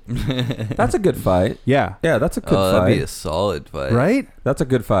at it. That's a good fight. Yeah. Yeah, that's a good fight. That'd be a solid fight. Right? That's a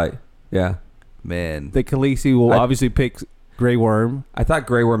good fight. Yeah. Man. The Khaleesi will obviously pick Grey Worm. I thought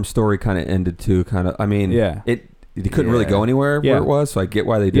Grey Worm's story kind of ended too. I mean, Yeah. it couldn't really go anywhere where it was, so I get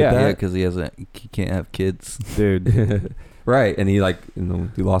why they did Yeah. Yeah, that. because he can't have kids. Dude. Right, and he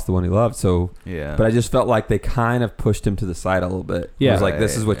he lost the one he loved. So, Yeah. but I just felt like they kind of pushed him to the side a little bit. Yeah. It was like,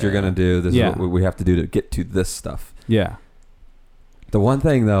 this is what you're gonna do. This Yeah. is what we have to do to get to this stuff. Yeah. The one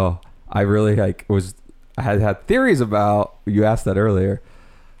thing though, I really I had theories about. You asked that earlier.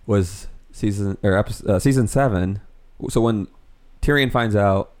 Was season 7. So when Tyrion finds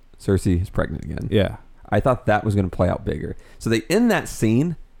out Cersei is pregnant again, Yeah. I thought that was going to play out bigger. So they in that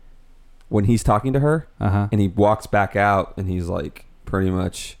scene when he's talking to her Uh-huh. and he walks back out and he's like pretty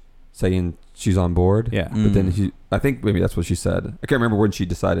much saying she's on board. Yeah. But then I think maybe that's what she said. I can't remember when she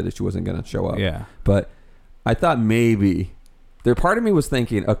decided that she wasn't going to show up. Yeah. But I thought maybe part of me was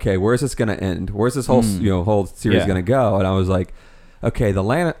thinking, okay, where's this going to end? Where's this whole whole series going to go? And I was like, okay,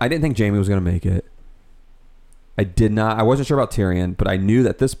 I didn't think Jaime was going to make it. I wasn't sure about Tyrion, but I knew that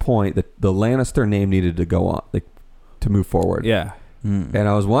at this point that the Lannister name needed to go on, to move forward. Yeah. And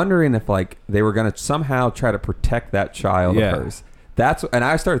I was wondering if they were going to somehow try to protect that child of hers. And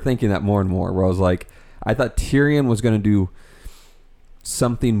I started thinking that more and more, where I was like, I thought Tyrion was going to do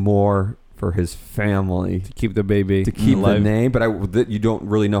something more for his family To keep the baby. to keep the alive. name, but you don't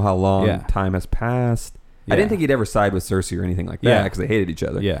really know how long time has passed. I Yeah. didn't think he'd ever side with Cersei or anything like that Yeah. because they hated each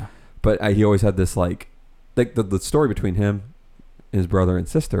other. Yeah. But he always had this the story between him, his brother and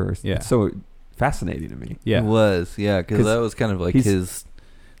sister. It's so fascinating to me. Yeah. It was, yeah, because that was kind of like the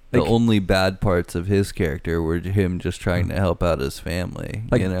only bad parts of his character were him just trying to help out his family,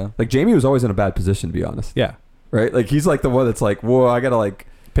 Like, you know? like Jaime was always in a bad position, to be honest. Yeah. Right? Like he's like the one that's like, whoa, I gotta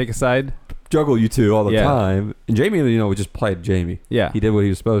Pick a side. juggle you two all the Yeah. time. And Jaime, we just played Jaime. Yeah. He did what he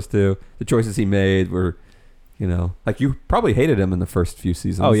was supposed to. The choices he made were, you probably hated him in the first few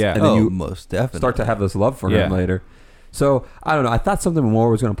seasons. Oh, yeah. And then you most definitely start to have this love for Yeah. him later. So I don't know. I thought something more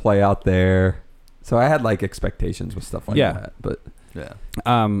was going to play out there. So I had expectations with stuff like that. But Yeah.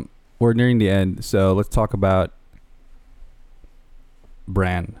 We're nearing the end, so let's talk about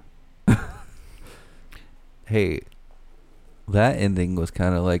Bran. Hey, that ending was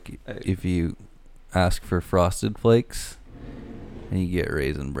kind of like if you ask for Frosted Flakes and you get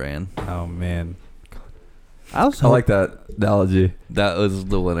Raisin Bran. Oh man. I like that analogy. That was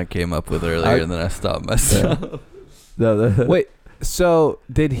the one I came up with earlier, and then I stopped myself. Wait, so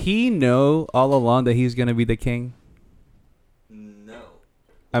did he know all along that he's gonna be the king? No.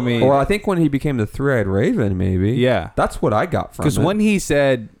 I mean, Well, I think when he became the Three-Eyed Raven, maybe. yeah, That's what I got from it. because when he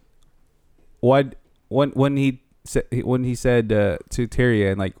said, when he said to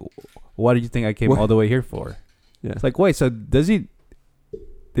Tyrion, like, what did you think I came What? all the way here for? Yeah. It's like, wait, so does he?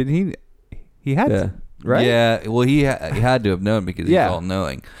 Did he had Yeah. to, right? Yeah, well, he had to have known because he's Yeah. all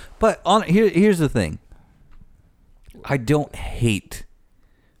knowing. But here's the thing. I don't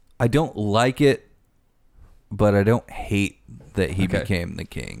like it, but I don't hate that he became the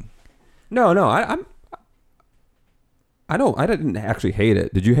king. No, I didn't actually hate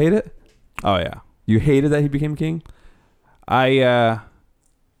it. Did you hate it? Oh yeah. You hated that he became king? I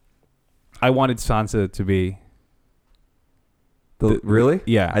wanted Sansa to be. Really?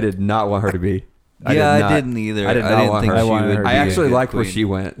 Yeah. I did not want her to be. I didn't either. I did not didn't want think her. she I wanted would her be to I be actually a good liked where queen. she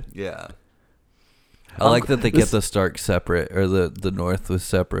went. Yeah. I like that they kept the Stark separate, or the North was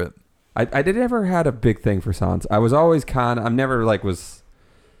separate. I did never had a big thing for Sansa. I was always I'm never was.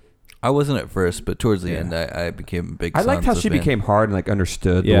 I wasn't at first, but towards the Yeah. end, I became a big. I liked how Sansa she fan. became hard and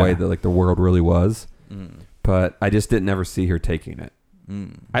understood Yeah. the way that the world really was. Mm. But I just didn't ever see her taking it.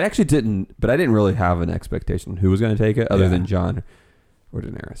 Mm. I actually didn't, but I didn't really have an expectation who was going to take it other Yeah. than Jon or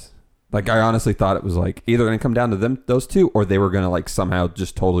Daenerys. I honestly thought it was either going to come down to those two, or they were going to somehow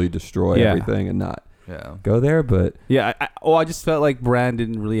just totally destroy Yeah. everything and not Yeah. go there. But Yeah. I just felt like Bran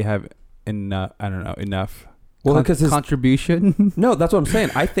didn't really have enough. I don't know, enough. Well, because his contribution. no, that's what I'm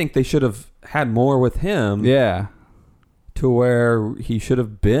saying. I think they should have had more with him. Yeah. To where he should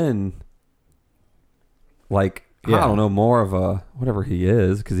have been Yeah. I don't know, more of a whatever he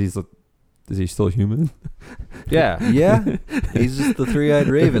is, because is he still human? Yeah. Yeah, he's just the three-eyed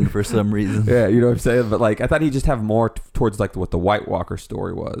raven for some reason. Yeah, you know what I'm saying. But I thought he'd just have more towards what the White Walker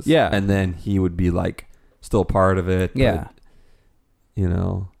story was. Yeah. and then he would be still part of it. Yeah.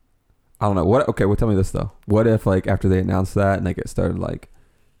 but, I don't know what. Okay, well, tell me this though. What if like after they announced that and like it started like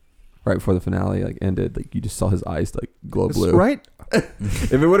right before the finale like ended, like you just saw his eyes like glow blue, Right?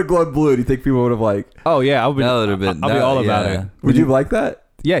 If it would have glowed blue, do you think people would have like? Oh yeah, That would have been. I'll be all about yeah. it. Would you like that?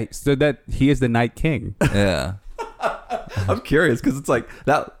 Yeah, so that he is the Night King. Yeah. I'm curious because it's like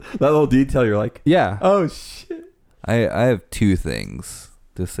that little detail. You're like, Yeah. oh shit. I have two things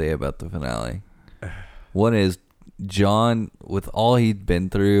to say about the finale. One is John, with all he'd been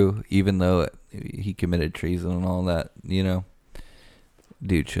through, even though he committed treason and all that, you know,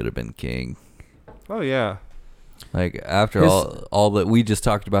 dude should have been king. Oh yeah. Like after all that we just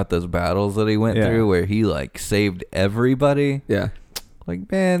talked about, those battles that he went through where he like saved everybody. Yeah.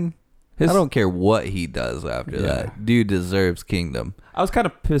 Like, man, I don't care what he does after that. Dude deserves kingdom. I was kind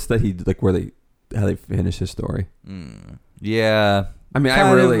of pissed that he like how they finished his story. Yeah. I mean,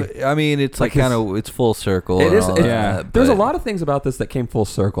 I mean, it's like kind of it's full circle. It is. There's a but- lot of things about this that came full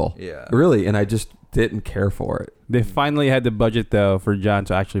circle. Yeah. Really, and I just didn't care for it. They finally had the budget though for John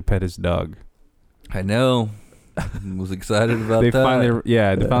to actually pet his dog. I know. Was excited about They that.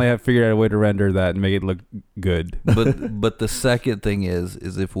 finally have figured out a way to render that and make it look good. But the second thing is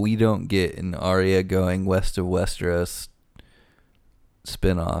if we don't get an Arya going West of Westeros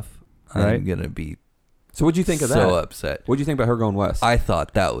spinoff, Right. I'm gonna be So what'd you think of that? so upset. What'd you think about her going west? I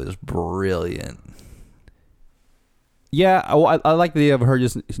thought that was brilliant. Yeah, I like the idea of her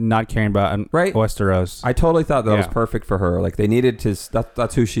just not caring about Right. Westeros. I totally thought that was Yeah. perfect for her. Like they needed to.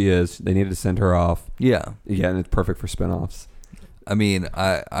 That's who she is. They needed to send her off. Yeah. Yeah, and it's perfect for spinoffs. I mean,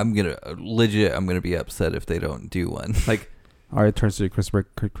 I'm gonna be upset if they don't do one. Like, Arya turns to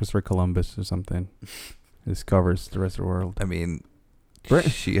Christopher Columbus or something. Discovers the rest of the world. I mean, Bran-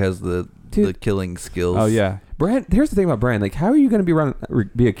 she has the Dude. killing skills. Oh yeah. Bran. Here's the thing about Bran. Like, how are you going to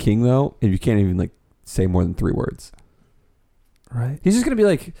be a king though, if you can't even like say more than 3 words? Right. He's just going to be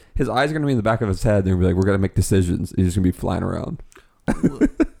like, his eyes are going to be in the back of his head. They're going to be like, we're going to make decisions. He's just going to be flying around.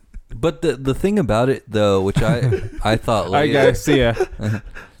 But the thing about it though, which I thought All right, later, guys. See ya.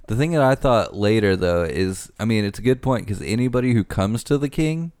 the thing that I thought later though is, I mean, it's a good point because anybody who comes to the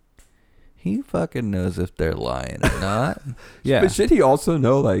king, he fucking knows if they're lying or not. Yeah. But should he also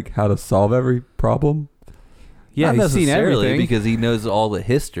know like how to solve every problem? Yeah. Not He's seen necessarily everything. because he knows all the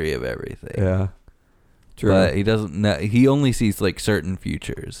history of everything. Yeah. True. But he doesn't know. He only sees like certain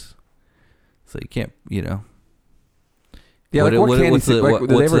futures, so you can't, you know. yeah, like, what can he what's see? the- Like, what- did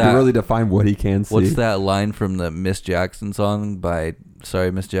they what's ever that? really define what he can see? What's that line from the Miss Jackson song by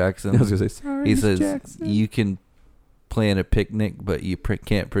Sorry Miss Jackson? I was going to say, sorry, He Miss says, Jackson. "You can plan a picnic, but you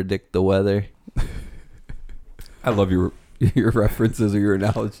can't predict the weather." I love your references or your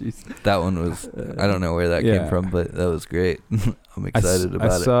analogies. That one was, I don't know where that Yeah. came from, but that was great. I'm excited I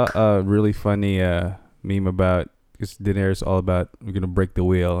about it. saw a really funny meme about because Daenerys all about we're gonna break the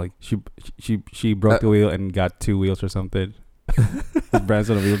wheel. Like she broke the wheel and got 2 wheels or something.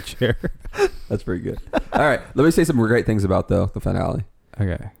 Bran's on a wheelchair. That's pretty good. All right, let me say some great things about the finale.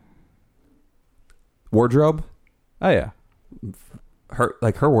 Okay. Wardrobe, Oh yeah. her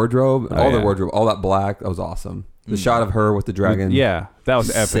wardrobe, Oh, all the yeah. wardrobe, all that black, that was awesome. The Mm. shot of her with the dragon, Yeah, that was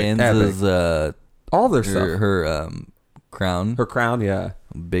epic. Sansa's all their stuff. her crown. Her crown, yeah.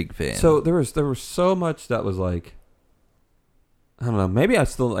 Big fan. So there was so much that was like, I don't know. Maybe I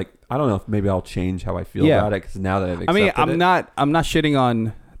still like. I don't know if maybe I'll change how I feel Yeah. about it because now that I've I mean, accepted I'm not shitting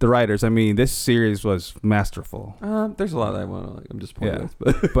on the writers. I mean, this series was masterful. there's a lot that I want to like. I'm disappointed Yeah.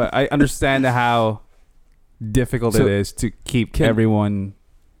 with, but But I understand how difficult So, it is to keep can- everyone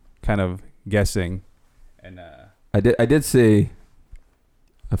kind of guessing. And I did see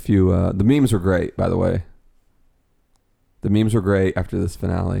a few. The memes were great, by the way. The memes were great after this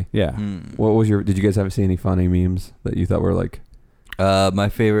finale. yeah. What was your? Did you guys ever see any funny memes that you thought were like? My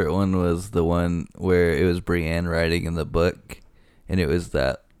favorite one was the one where it was Brienne writing in the book, and it was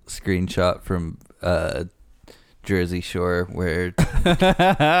that screenshot from Jersey Shore where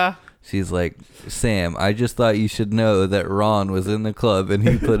she's like, "Sam, I just thought you should know that Ron was in the club and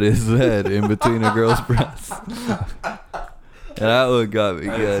he put his head in between a girl's breasts." And that one got me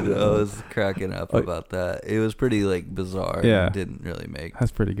good. I was cracking up about that. It was pretty like bizarre. Yeah. And didn't really make.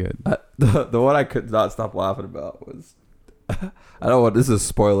 That's pretty good. The one I could not stop laughing about was. I don't want. This is a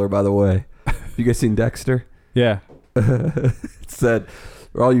spoiler, by the way. You guys seen Dexter? Yeah. It said,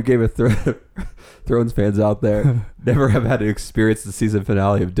 for all you Game of Thrones fans out there, never have had to experience the season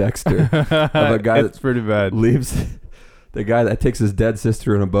finale of Dexter. Of a guy It's pretty bad. leaves the guy that takes his dead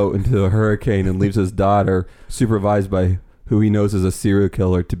sister in a boat into a hurricane and leaves his daughter supervised by who he knows is a serial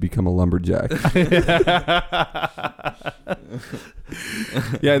killer to become a lumberjack.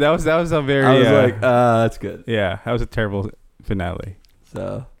 Yeah, that was a very. I was like, that's good. yeah, that was a terrible finale.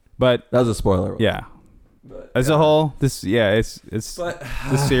 So But That was a spoiler. yeah, But, as a whole, this it's But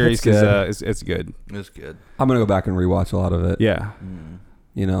this series it's good. It's good. I'm gonna go back and rewatch a lot of it. Yeah.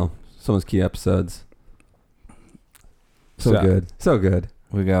 You know, some of those key episodes. So So- good. So good.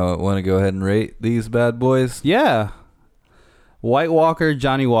 We want to go ahead and rate these bad boys. Yeah. White Walker,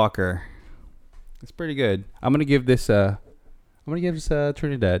 Johnny Walker. It's pretty good. I'm gonna give this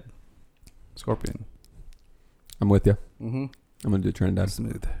Trinidad Scorpion. I'm with you. Mm-hmm. I'm gonna do Trinidad.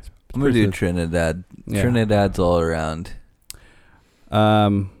 Smooth. I'm gonna do Smooth. Trinidad. Yeah. Trinidad's all around.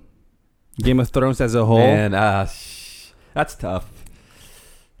 Game of Thrones as a whole. Man, that's tough.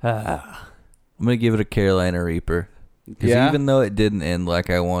 I'm gonna give it a Carolina Reaper. Because Yeah? even though it didn't end like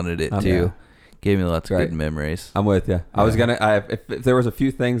I wanted it to, Yeah. gave me lots of Right. good memories. I'm with you. I was Yeah. gonna. If there was a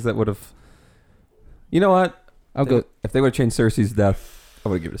few things that would have, you know what? I'll go. If they would have changed Cersei's death, I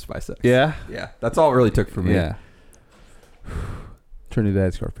would have given it a Spice X. Yeah. Yeah. That's all it really took for me. Yeah.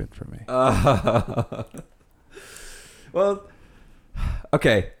 Trinidad Scorpion for me. Well,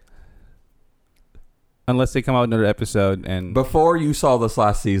 okay. Unless they come out with another episode and Before you saw this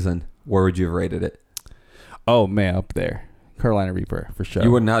last season, where would you have rated it? oh man, up there, Carolina Reaper for sure.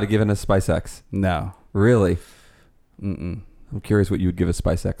 You would not have given a Spice X. No. Really? Mm-mm. I'm curious what you would give a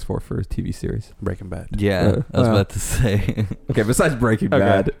Spice X for a TV series. Breaking Bad. Yeah, I was well. about to say. Okay, besides Breaking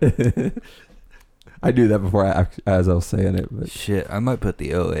Okay. Bad. I knew that before as I was saying it, but Shit, I might put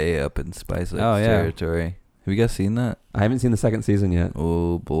the OA up in Spice X Oh, yeah. territory. Have you guys seen that? I haven't seen the second season yet.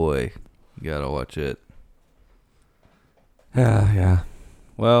 Oh boy, you gotta watch it. Yeah.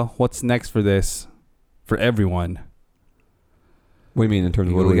 Well, what's next for this? For everyone. What do you mean in terms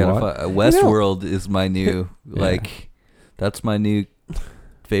of what we we gotta watch? Westworld is my new Yeah. like. That's my new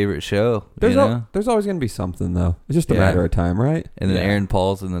favorite show. There's you know? there's always gonna be something though. It's just a Yeah. matter of time, right? And then Yeah. Aaron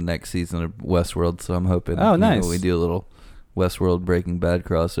Paul's in the next season of Westworld, so I'm hoping. Oh, you know, nice. we do a little Westworld Breaking Bad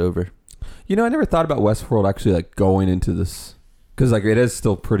crossover. You know, I never thought about Westworld actually like going into this because like it is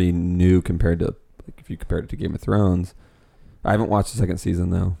still pretty new compared to like if you compared it to Game of Thrones. I haven't watched the second season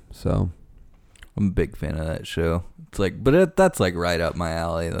though, so I'm a big fan of that show. It's like, but that's like right up my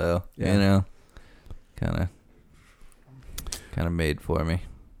alley, though. Yeah. You know, kind of made for me.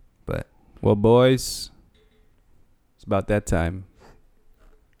 But Well, boys, it's about that time.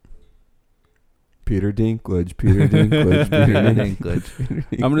 Peter Dinklage, Peter Dinklage, Peter Dinklage.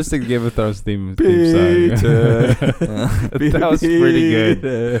 Dinklage. I'm gonna stick Game of Thrones theme song. Peter. That was pretty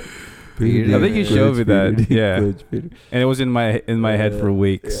good. Peter I think you showed me that. Yeah. Peter. And it was in my head for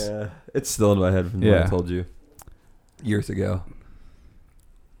weeks. Yeah, it's still in my head from what Yeah. I told you years ago.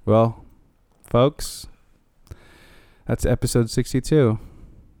 Well, folks, that's episode 62.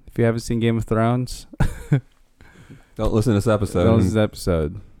 If you haven't seen Game of Thrones, Don't listen to this episode. that was this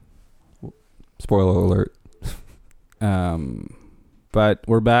episode. Spoiler alert. But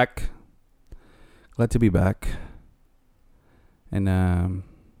we're back. Glad to be back. And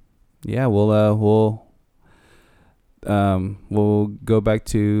yeah, we'll go back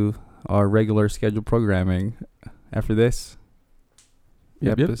to our regular scheduled programming after this.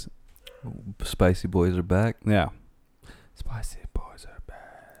 Yep. Spicy boys are back. Yeah. Spicy boys are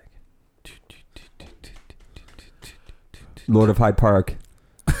back. Lord of Hyde Park.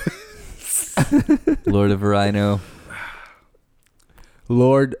 Lord of Rhino.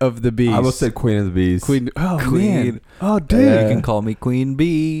 Lord of the Beast. I almost said Queen of the Bees. Queen. Oh, Queen. man. Oh, Dude, dude. you can call me Queen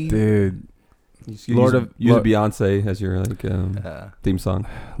Bee. Dude. Lord Lord of- use Beyonce as your like theme song.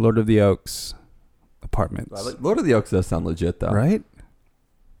 Lord of the Oaks Apartments. Lord of the Oaks does sound legit though. Right?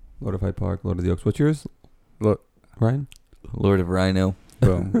 Lord of Hyde Park. Lord of the Oaks. What's yours? Ryan. Lord of Rhino.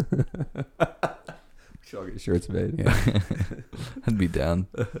 Boom. I'll get shirts made. Yeah. I'd be down.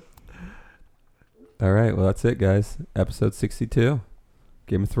 All right. Well, that's it, guys. Episode 62.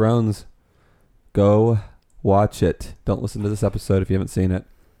 Game of Thrones. Go watch it. Don't listen to this episode if you haven't seen it.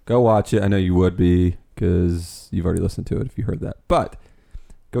 Go watch it. I know you would be because you've already listened to it if you heard that. But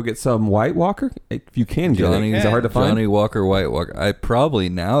go get some White Walker if you can get it. Is it hard to find? Johnny Walker, White Walker. I probably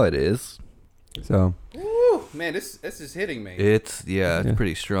now it is. So Ooh, man, this is hitting me. It's Yeah.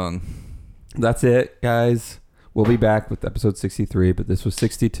 pretty strong. that's it, guys. We'll be back with episode 63, but this was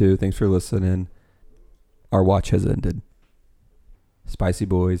 62. Thanks for listening. Our watch has ended. Spicy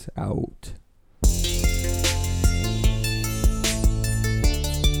Boys out.